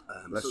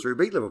 Leicester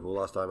beat Liverpool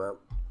last time out.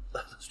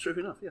 That's true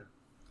enough, yeah.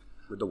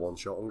 With the 1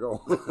 shot on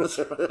goal. That's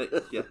right,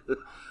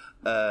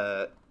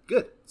 yeah.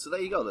 Good. So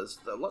there you go. There's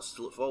lots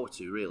to look forward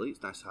to, really.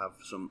 It's nice to have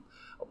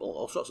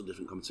all sorts of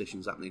different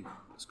competitions happening.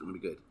 It's going to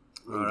be good.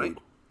 All right.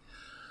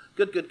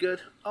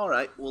 Good. All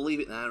right, we'll leave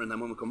it there, and then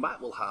when we come back,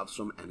 we'll have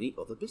some Any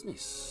Other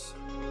Business.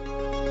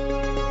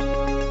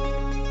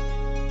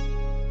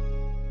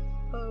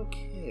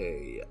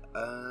 Okay.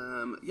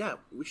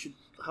 We should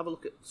have a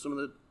look at some of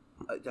the...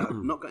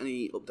 I've not got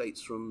any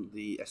updates from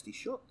the SD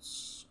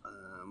Shots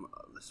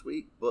this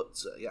week,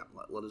 but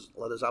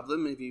let us have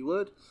them, if you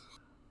would.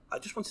 I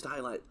just wanted to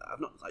highlight,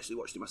 I've not actually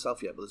watched it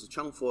myself yet, but there's a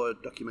Channel 4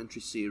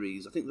 documentary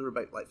series. I think they're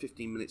about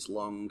 15 minutes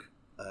long,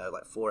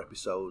 4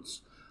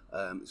 episodes.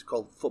 It's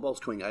called Football's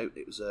Coming Out.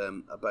 It was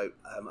about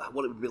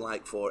what it would be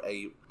like for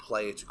a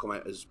player to come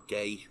out as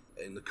gay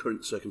in the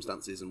current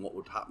circumstances and what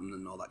would happen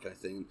and all that kind of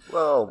thing.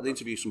 Well, they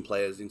interview some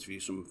players,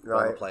 some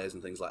former players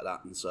and things like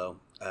that. And so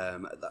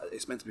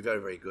it's meant to be very,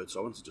 very good. So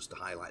I wanted just to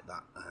highlight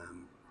that.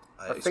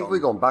 I think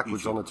we've gone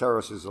backwards on the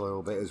terraces a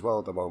little bit as well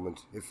at the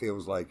moment, it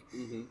feels like.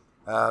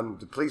 Mm-hmm.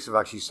 The police have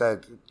actually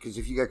said, because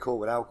if you get caught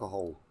with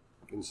alcohol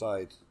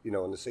inside, in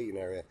the seating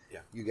area,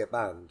 you get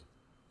banned.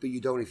 But you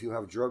don't if you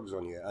have drugs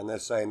on you. And they're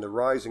saying the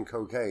rise in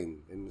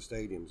cocaine in the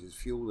stadiums is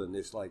fueling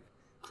this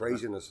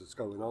craziness that's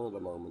going on at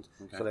the moment.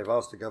 Okay. So they've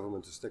asked the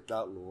government to stick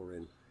that law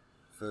in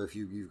for if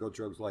you've got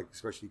drugs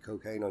especially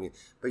cocaine on you.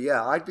 But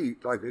yeah, I'd be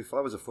if I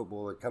was a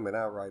footballer coming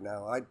out right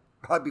now,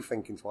 I'd be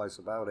thinking twice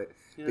about it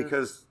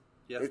because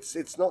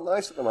it's not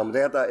nice at the moment. They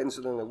had that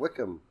incident at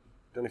Wickham.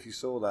 Don't know if you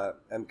saw that,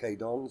 MK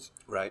Dons.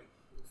 Right.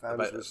 I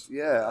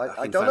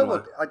don't know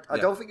what. I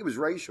don't think it was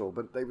racial,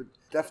 but they were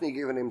definitely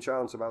giving him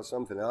chance about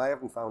something. I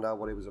haven't found out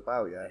what it was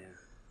about yet.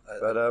 Yeah.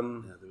 But there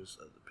was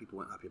people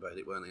weren't happy about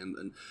it, weren't they?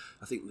 And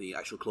I think the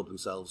actual club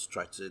themselves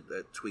tried to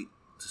tweet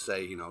to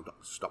say,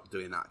 stop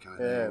doing that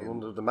kind of thing. Yeah,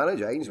 well, the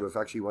manager Ainsworth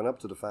actually went up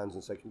to the fans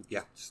and said, "Can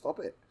you stop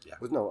it?" Yeah.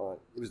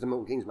 It was the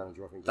Milton Keynes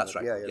manager, I think. That's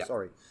right. Yeah.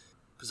 Sorry.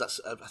 Because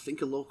that's, I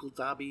think, a local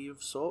derby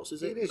of sorts,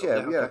 is it? It is,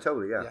 yeah,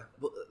 totally, yeah.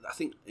 But I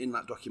think in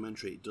that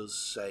documentary it does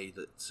say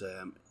that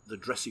the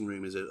dressing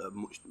room is a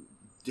much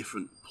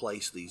different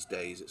place these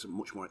days. It's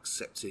much more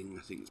accepting.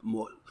 I think it's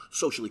more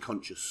socially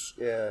conscious.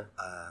 Yeah.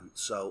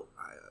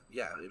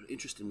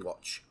 Interesting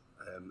watch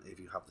if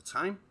you have the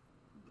time.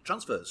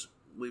 Transfers.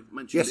 We've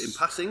mentioned it in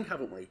passing,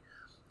 haven't we?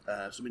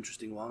 Some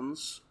interesting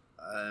ones.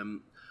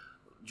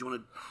 Do you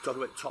want to talk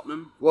about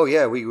Tottenham? Well,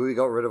 yeah, we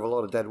got rid of a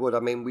lot of dead wood. I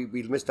mean, we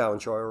missed out on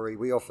Traore.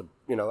 We offered,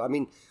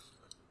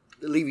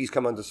 Levy's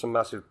come under some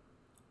massive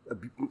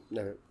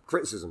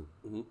criticism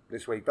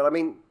this week. But, I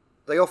mean,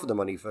 they offered the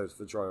money for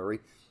Traore.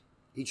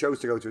 He chose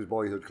to go to his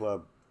boyhood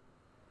club,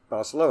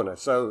 Barcelona,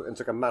 and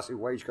took a massive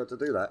wage cut to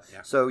do that.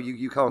 Yeah. So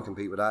you can't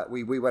compete with that.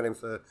 We went in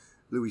for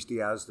Luis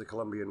Diaz, the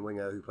Colombian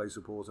winger who plays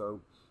for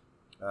Porto.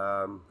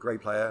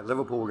 Great player.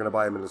 Liverpool were going to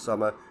buy him in the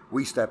summer.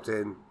 We stepped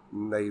in.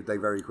 They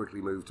very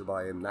quickly moved to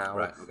buy him now.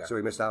 Right, okay. So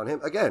we missed out on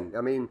him. Again,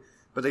 I mean,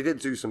 but they did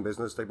do some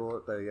business. They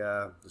bought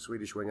the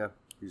Swedish winger,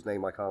 whose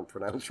name I can't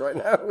pronounce right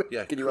now.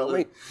 Yeah, Can you help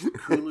me?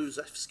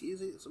 Kulusevski,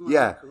 is it? Something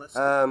yeah, like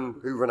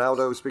who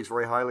Ronaldo speaks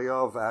very highly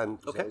of. And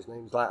his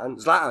name?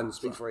 Zlatan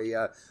speaks very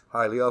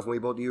highly of. And we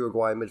bought the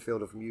Uruguayan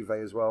midfielder from Juve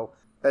as well.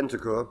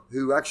 Bentancur,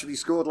 who actually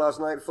scored last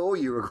night for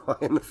Uruguay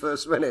in the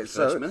first minute.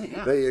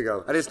 There you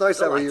go. And it's nice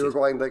to have a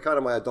Uruguayan. They're kind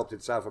of my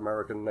adopted South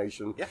American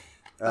nation. Yeah.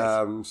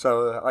 Nice.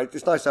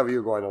 It's nice to have a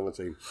Uruguayan on the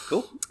team.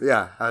 Cool.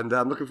 Yeah, and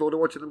I'm looking forward to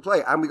watching them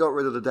play. And we got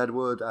rid of the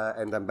deadwood,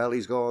 and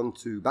Dembele's gone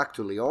back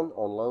to Lyon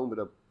on loan with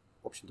an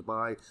option to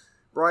buy.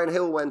 Brian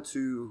Hill went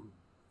to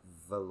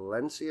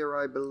Valencia,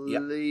 I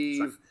believe.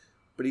 Yep,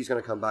 but he's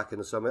going to come back in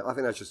the summer. I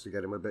think that's just to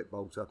get him a bit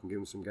bulked up and give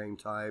him some game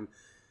time.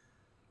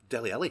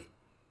 Dele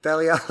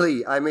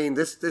Alli, I mean,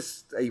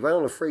 this he went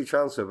on a free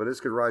transfer, but this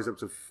could rise up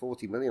to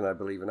 40 million, I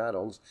believe, in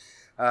add-ons.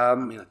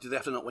 Do they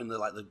have to not win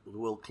the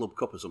World Club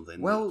Cup or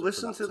something? Well,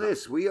 listen to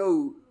this. We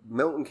owe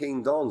Milton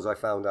Keynes Dons, I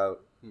found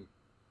out,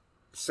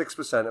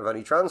 6% of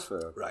any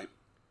transfer. Right.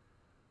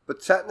 But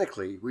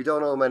technically, we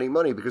don't owe him any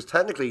money because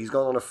technically he's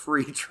gone on a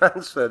free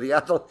transfer. The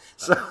add-on.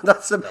 So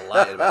that's a...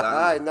 Delighted about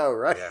that. I know,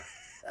 right?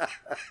 Yeah.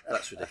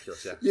 That's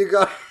ridiculous, yeah. You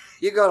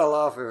got to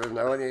laugh at him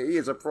now, and he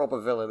is a proper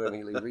villain, isn't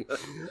he, Levy?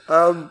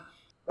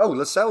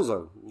 Lo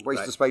Celso,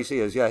 waste of space he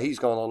is. Yeah, he's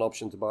gone on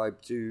option to buy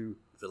to...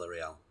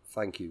 Villarreal.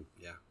 Thank you.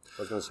 Yeah.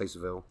 I was going to say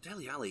Seville.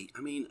 Dele Alli,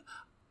 I mean,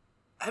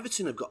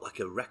 Everton have got like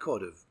a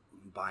record of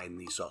buying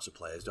these sorts of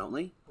players, don't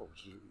they? Oh,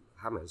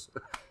 hammers.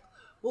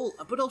 Well,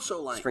 but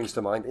also like... Springs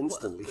to mind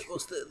instantly.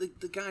 What's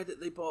the guy that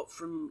they bought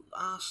from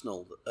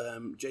Arsenal,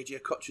 JJ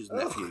Okocha's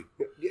nephew?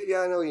 Yeah,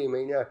 I know what you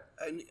mean, yeah.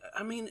 And,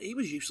 I mean, he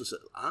was useless at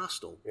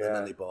Arsenal, and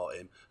then they bought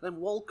him. And then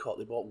Walcott,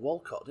 they bought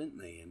Walcott, didn't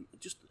they? And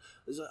just,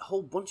 there's a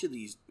whole bunch of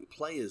these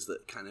players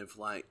that kind of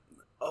like...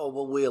 Oh,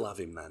 well, we'll have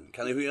him then.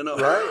 Kind of,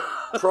 Right?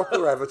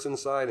 Proper Everton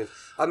signing.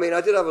 I mean,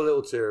 I did have a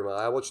little tear in my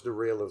eye. I watched the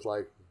reel of,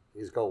 like,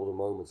 his golden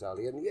moments,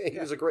 Ali. And, he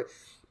was a great...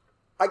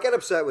 I get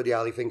upset with the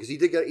Ali thing because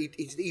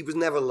he was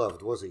never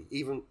loved, was he?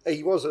 Even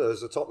he was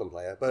as a Tottenham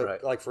player,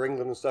 but like for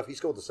England and stuff, he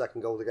scored the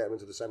second goal to get him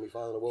into the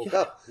semi-final of the World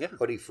Cup. Yeah.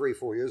 Only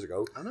 3-4 years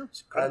ago. I know.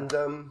 It's incredible.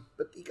 And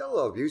but he got a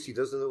lot of abuse. He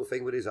does the little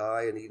thing with his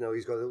eye, and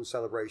he's got little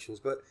celebrations.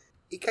 But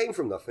he came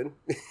from nothing.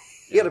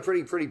 He had a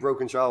pretty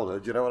broken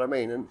childhood. You know what I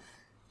mean? And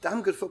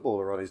damn good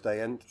footballer on his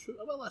day. And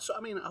well,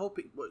 I hope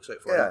it works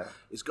out for him.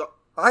 He's got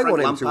Frank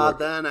Lampard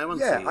there now.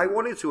 I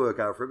wanted to work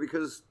out for it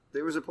because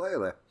there was a player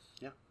there.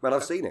 Yeah. Well,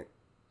 I've seen it.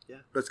 Yeah.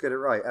 Let's get it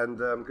right, and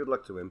good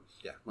luck to him.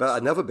 Yeah. But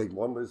another big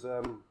one was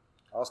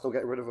Arsenal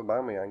getting rid of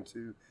Aubameyang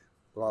to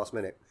the last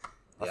minute.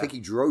 I think he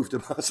drove to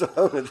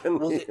Barcelona,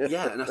 didn't he?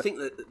 And I think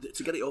that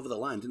to get it over the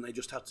line, didn't they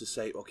just have to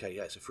say, okay,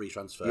 it's a free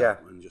transfer,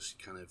 and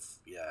just kind of,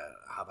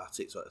 have at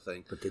it sort of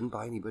thing. But didn't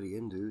buy anybody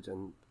in, dude,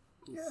 and...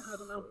 Yeah, I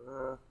don't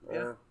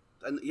know.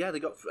 And they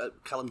got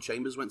Callum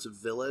Chambers went to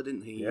Villa,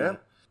 didn't he? Yeah.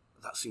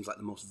 That seems like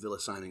the most Villa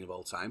signing of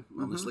all time,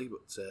 honestly,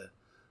 but...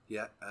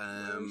 Yeah,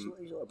 he's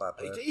not a bad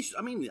player.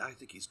 I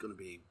think he's going to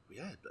be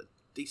a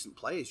decent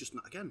player. He's just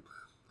not, again.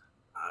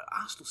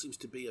 Arsenal seems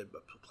to be a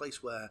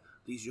place where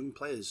these young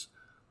players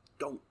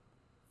don't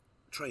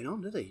train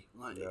on, do they?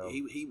 Like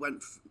he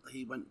went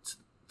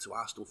to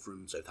Arsenal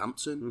from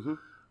Southampton. Mm-hmm.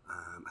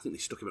 I think they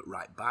stuck him at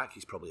right back.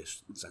 He's probably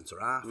a centre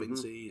half,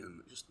 isn't he? And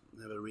it just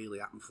never really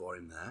happened for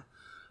him there.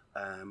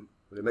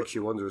 But it makes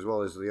you wonder as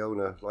well, as the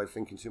owner, like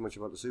thinking too much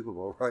about the Super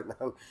Bowl right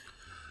now.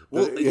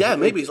 Well,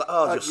 maybe he's like,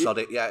 just sod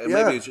it. Yeah,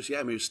 maybe he's just,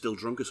 maybe he's still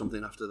drunk or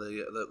something after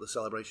the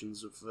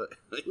celebrations of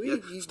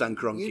Stan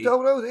Kroenke. You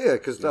don't know, do you?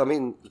 Because, I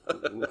mean,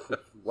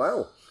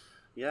 wow.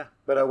 Yeah.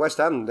 But West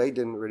Ham, they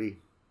didn't really,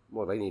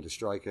 they need a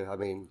striker. I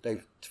mean,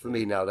 for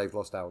me now, they've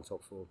lost out on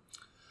top four.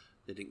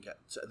 They didn't get,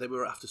 they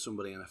were after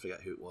somebody and I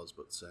forget who it was,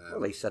 but...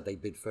 they said they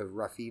bid for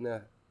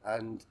Rafinha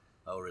and...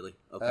 Oh, really?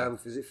 Okay.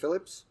 Is it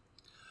Phillips?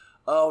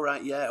 Oh,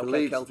 right, yeah.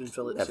 Okay, Kelvin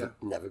Phillips,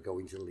 Never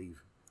going to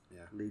leave.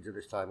 Yeah. Leeds at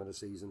this time of the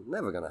season.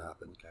 Never going to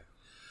happen. Okay.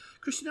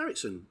 Christian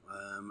Eriksen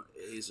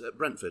is at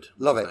Brentford.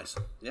 Love it. Nice.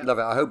 Yeah. Love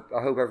it. I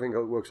hope everything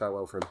works out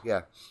well for him.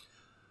 Yeah.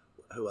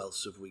 Who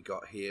else have we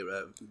got here?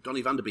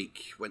 Donny van der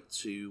Beek went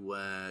to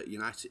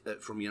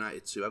from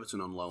United to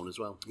Everton on loan as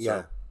well.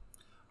 Yeah.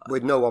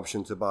 With no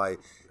option to buy.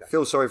 Okay.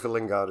 Feel sorry for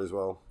Lingard as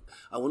well.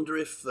 I wonder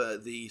if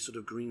the sort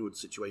of Greenwood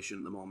situation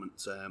at the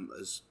moment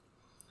is,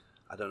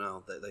 I don't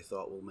know, they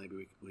thought, well,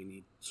 maybe we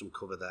need some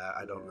cover there.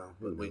 I don't know.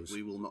 But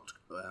we will not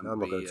I'm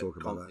not going to talk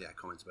about that. Yeah,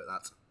 comment about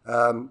that.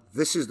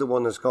 This is the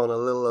one that's gone a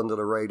little under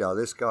the radar.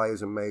 This guy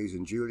is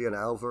amazing. Julian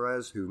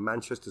Alvarez, who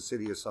Manchester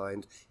City has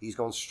signed. He's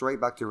gone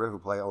straight back to River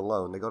Plate on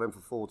loan. They got him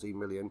for 14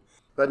 million.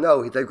 But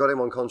no, they've got him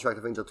on contract,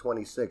 I think, until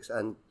 26.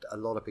 And a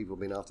lot of people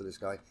have been after this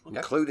guy,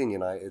 including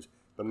United.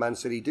 But Man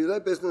City do their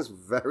business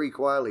very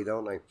quietly,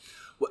 don't they?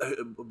 Well,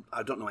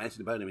 I don't know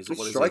anything about him.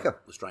 What is striker.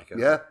 The striker.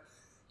 Yeah.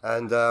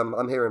 And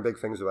I'm hearing big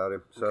things about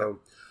him. So. Okay.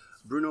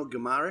 Bruno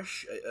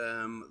Guimaraes,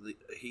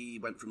 he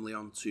went from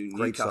Lyon to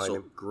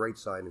Newcastle. Great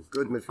signing.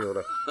 Good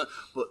midfielder.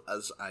 But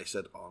as I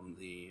said on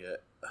the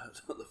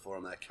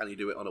forum there, can he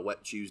do it on a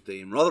wet Tuesday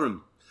in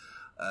Rotherham?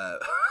 I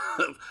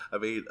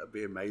mean, it'd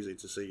be amazing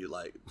to see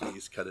like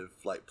these kind of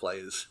like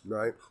players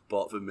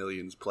bought for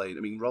millions playing. I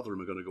mean, Rotherham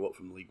are going to go up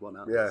from League One,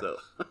 aren't they? So.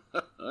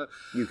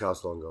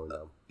 Newcastle aren't going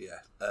down. Yeah.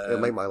 It'll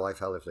make my life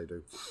hell if they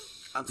do.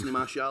 Anthony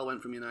Martial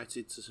went from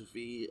United to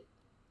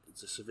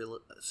Sevilla.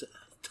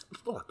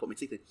 I put my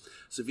teeth in.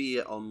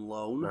 Sevilla on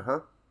loan,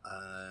 and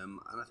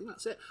I think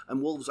that's it.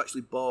 And Wolves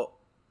actually bought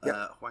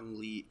Huang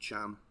Li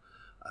Chan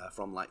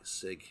from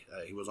Leipzig.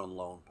 He was on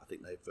loan. I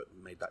think they've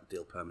made that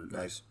deal permanent.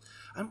 Nice.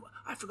 And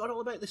I forgot all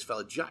about this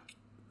fella, Jack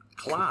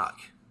Clark.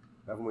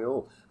 Haven't we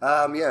all?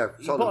 Tottenham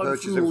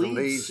purchased him from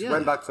Leeds. Yeah.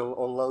 Went back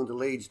on loan to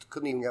Leeds.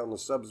 Couldn't even get on the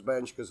subs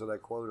bench because of their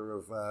quota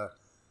of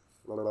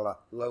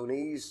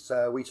loanees.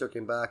 We took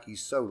him back.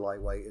 He's so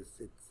lightweight.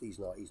 He's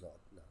not. No.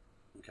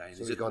 Okay,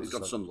 so he's gone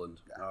to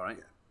Sunderland. Yeah, all right.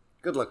 Yeah.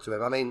 Good luck to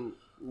him. I mean,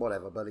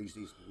 whatever, but he's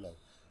no.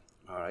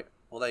 All right.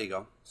 Well, there you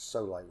go.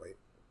 So lightweight.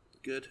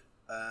 Good.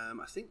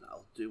 I think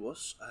that'll do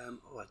us. I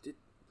did.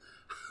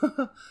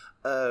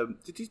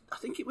 Did you? I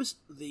think it was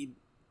the.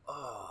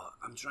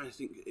 I'm trying to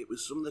think. It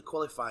was some of the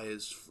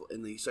qualifiers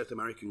in the South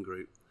American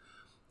group.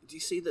 Did you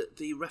see that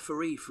the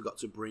referee forgot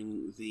to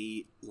bring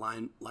the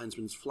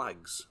linesman's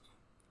flags?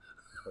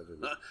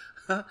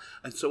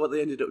 And so what they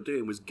ended up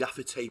doing was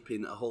gaffer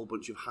taping a whole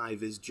bunch of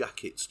high-vis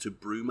jackets to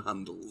broom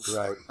handles.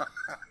 Right.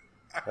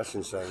 That's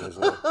insane,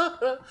 isn't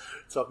it?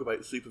 Talk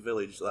about Super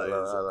Village. I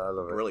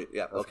love it. Brilliant.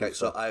 Yeah. That's okay,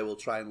 so I will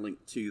try and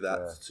link to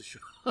that to show.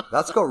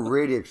 That's got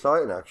really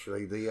exciting,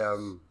 actually.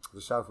 The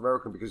South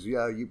American, because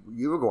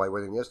Uruguay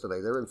winning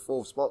yesterday. They're in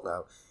 4th spot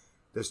now.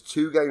 There's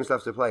 2 games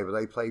left to play, but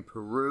they play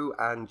Peru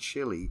and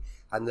Chile,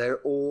 and they're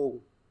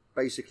all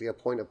basically a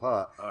point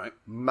apart. All right.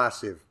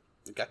 Massive.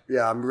 Okay.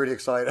 Yeah, I'm really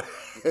excited.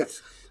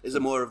 Is there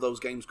more of those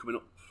games coming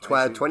up?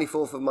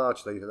 24th of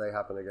March, they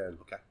happen again.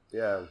 Okay.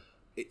 Yeah.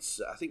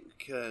 It's I think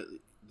the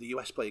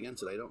US play again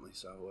today, don't they?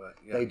 So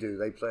They do.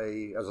 They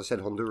play, as I said,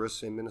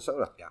 Honduras in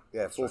Minnesota.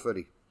 Yeah, 4:30.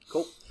 Right.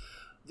 Cool.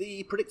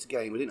 The predictor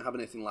game, we didn't have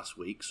anything last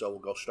week, so we'll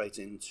go straight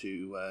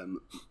into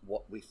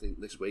what we think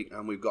this week.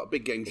 And we've got a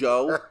big game,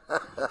 Joe,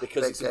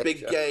 because it's a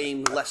big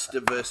game, Leicester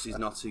versus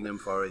Nottingham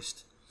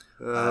Forest.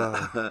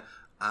 And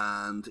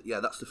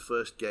that's the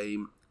first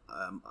game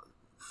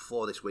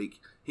for this week.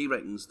 He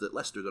reckons that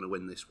Leicester are going to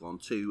win this one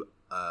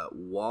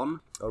 2-1.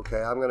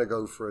 Okay, I'm going to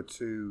go for a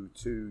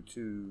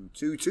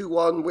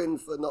 2-2-1 win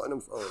for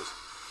Nottingham Forest.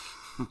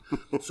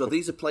 So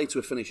these are played to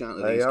a finish,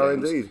 aren't they? They are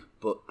indeed.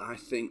 But I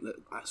think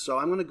that... So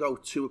I'm going to go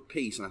 2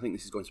 apiece, and I think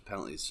this is going to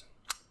penalties.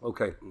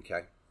 Okay.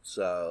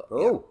 So...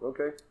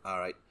 okay. All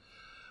right.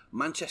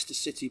 Manchester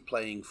City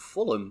playing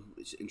Fulham.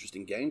 It's an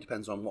interesting game.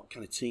 Depends on what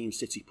kind of team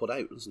City put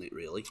out, doesn't it,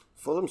 really?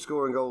 Fulham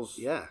scoring goals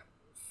Yeah.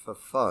 for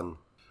fun.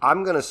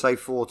 I'm going to say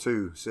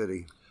 4-2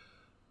 City.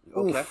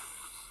 Okay. Oof.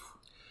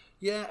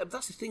 Yeah,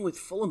 that's the thing with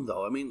Fulham,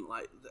 though. I mean,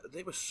 like,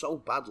 they were so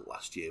bad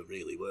last year,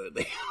 really, weren't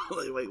they?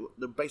 They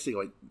basically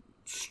went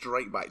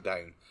straight back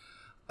down.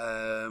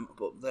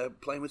 But they're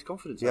playing with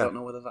confidence. Yeah. I don't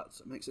know whether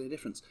that makes any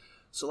difference.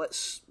 So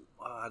let's...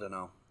 I don't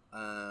know.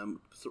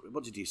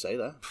 What did you say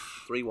there?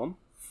 3-1?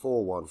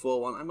 4-1.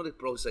 4-1. I'm going to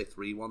probably say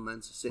 3-1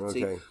 then to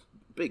City. Okay.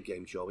 Big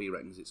game, Joe. He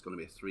reckons it's going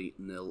to be a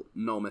 3-0.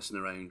 No messing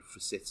around for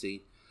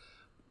City.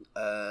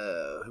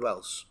 Who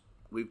else?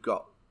 We've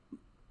got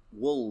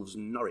Wolves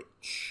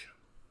Norwich.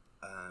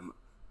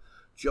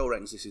 Joe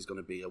reckons this is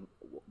going to be a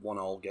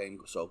 1-1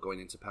 game, so going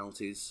into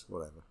penalties.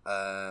 Whatever.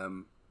 I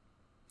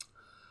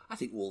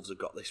think Wolves have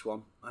got this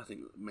one. I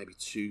think maybe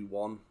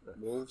 2-1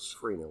 Wolves.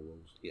 3-0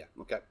 Wolves. Yeah,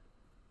 okay.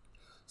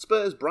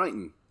 Spurs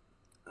Brighton.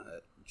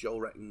 Joe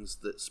reckons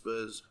that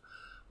Spurs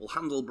will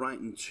handle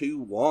Brighton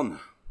 2-1.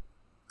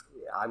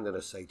 Yeah, I'm going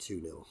to say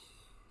 2-0.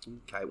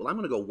 Okay, well, I'm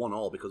going to go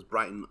 1-1 because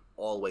Brighton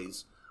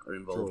always are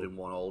involved in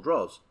 1-1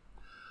 draws.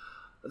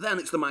 Then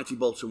it's the mighty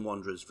Bolton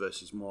Wanderers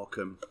versus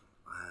Morecambe.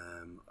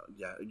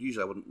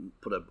 Usually I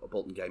wouldn't put a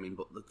Bolton game in,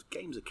 but the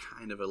games are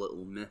kind of a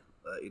little meh.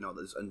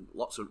 There's and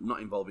lots of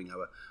not involving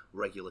our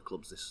regular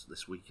clubs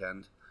this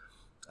weekend.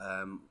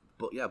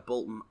 But yeah,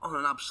 Bolton on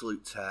an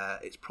absolute tear.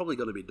 It's probably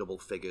going to be double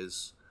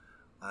figures.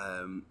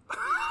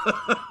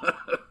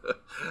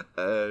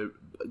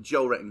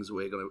 Joe reckons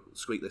we're going to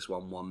squeak this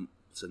 1-0.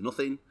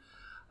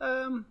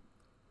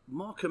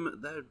 Morecambe,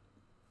 they're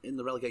in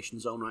the relegation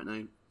zone right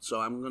now, so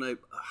I'm going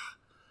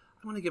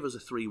to give us a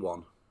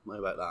 3-1. What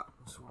about that?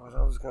 That's what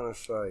I was going to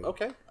say.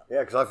 Okay. Yeah,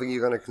 because I think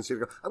you're going to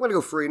consider... I'm going to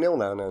go 3-0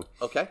 now.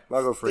 Okay.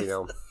 I'll go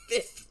 3-0.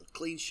 Fifth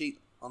clean sheet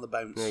on the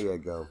bounce. There you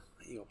go.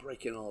 You're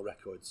breaking all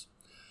records.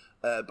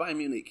 Bayern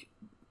Munich,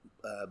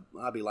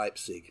 RB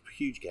Leipzig,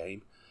 huge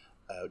game.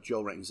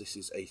 Joe reckons this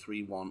is a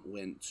 3-1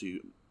 win to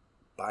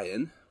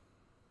Bayern.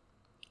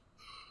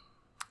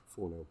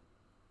 4-0.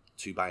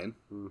 To Bayern.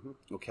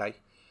 Mm-hmm. Okay.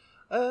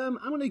 I'm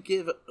going to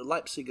give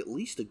Leipzig at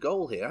least a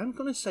goal here. I'm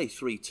going to say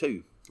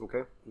 3-2.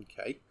 Okay.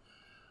 Okay.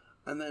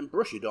 And then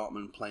Borussia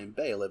Dortmund playing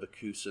Bayer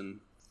Leverkusen.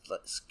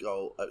 Let's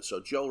go. So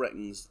Joe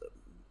reckons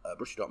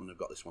Borussia Dortmund have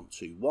got this one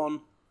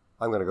 2-1.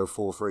 I'm going to go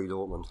 4-3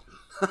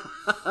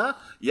 Dortmund.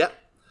 Yep.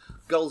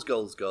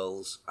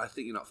 Goals. I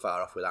think you're not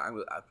far off with that.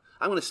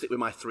 I'm going to stick with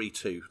my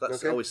 3-2.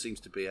 That always seems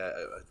to be a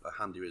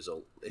handy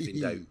result, if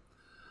in doubt,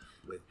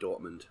 with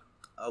Dortmund.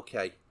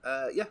 Okay.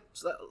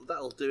 So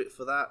that'll do it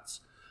for that.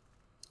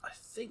 I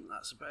think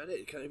that's about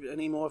it.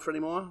 Any more?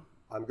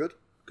 I'm good.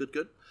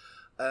 Good.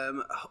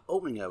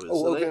 Opening hours.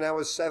 Opening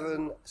hours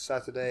 7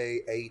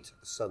 Saturday, 8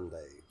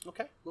 Sunday.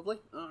 Okay, lovely.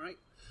 All right.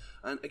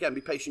 And again,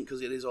 be patient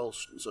because it is all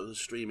sort of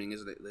streaming,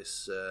 isn't it?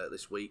 This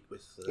week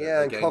with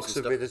and games Cox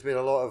and have been. There's been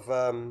a lot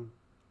of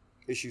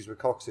issues with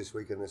Cox this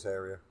week in this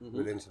area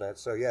with internet.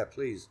 So yeah,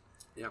 please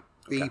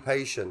be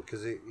patient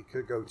because it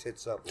could go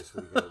tits up this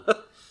weekend.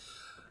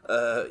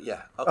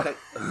 Okay.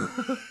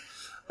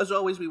 As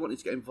always, we want you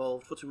to get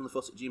involved.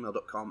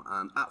 footyfromthefoot@gmail.com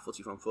and at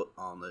footyfromfoot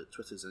on the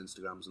Twitters and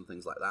Instagrams and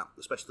things like that.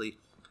 Especially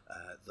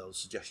those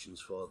suggestions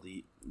for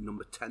the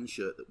number 10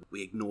 shirt that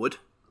we ignored.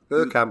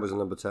 Bergkamp was a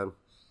number 10.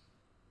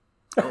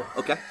 Oh,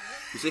 okay.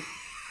 You see?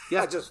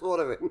 Yeah. I just thought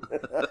of it.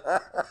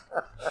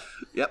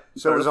 Yep.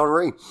 So was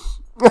Henri.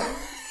 Well,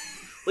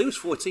 he was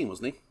 14,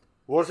 wasn't he?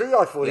 Was he?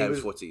 I thought he he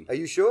was 14. Are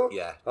you sure?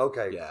 Yeah.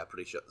 Okay. Yeah,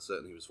 pretty sure.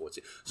 Certainly he was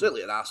 14.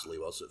 Certainly at Arsenal he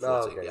was at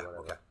 14. Okay, yeah, whatever.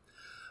 okay.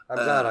 I'm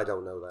glad I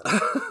don't know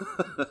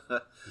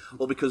that.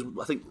 Well, because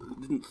I think,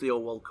 didn't Theo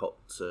Walcott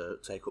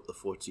take up the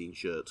 14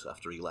 shirt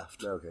after he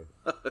left? Okay.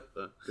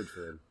 Good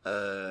for him.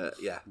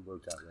 Yeah.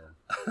 Worked out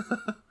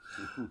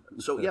well.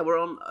 So, yeah, we're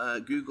on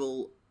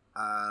Google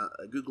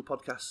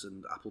Podcasts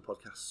and Apple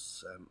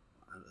Podcasts,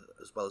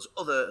 as well as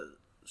other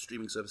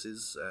streaming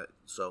services.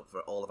 So,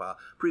 for all of our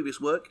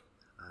previous work,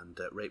 and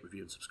rate,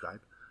 review, and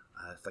subscribe.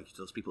 Thank you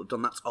to those people who've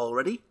done that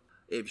already.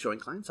 If you're so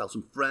inclined, tell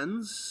some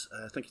friends.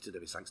 Thank you to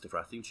David Sangster for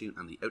our theme tune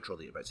and the outro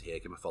that you're about to hear.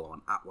 Give him a follow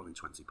on at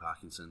 1in20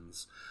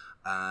 Parkinson's.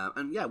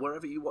 And yeah,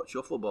 wherever you watch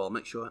your football,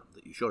 make sure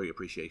that you show your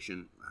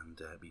appreciation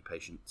and be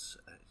patient. It's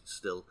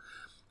still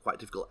quite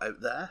difficult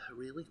out there,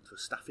 really, for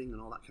staffing and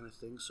all that kind of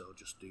thing. So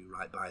just do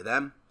right by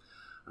them.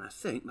 And I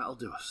think that'll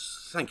do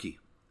us. Thank you,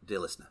 dear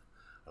listener.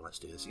 And let's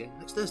do this again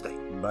next Thursday.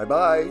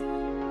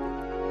 Bye-bye.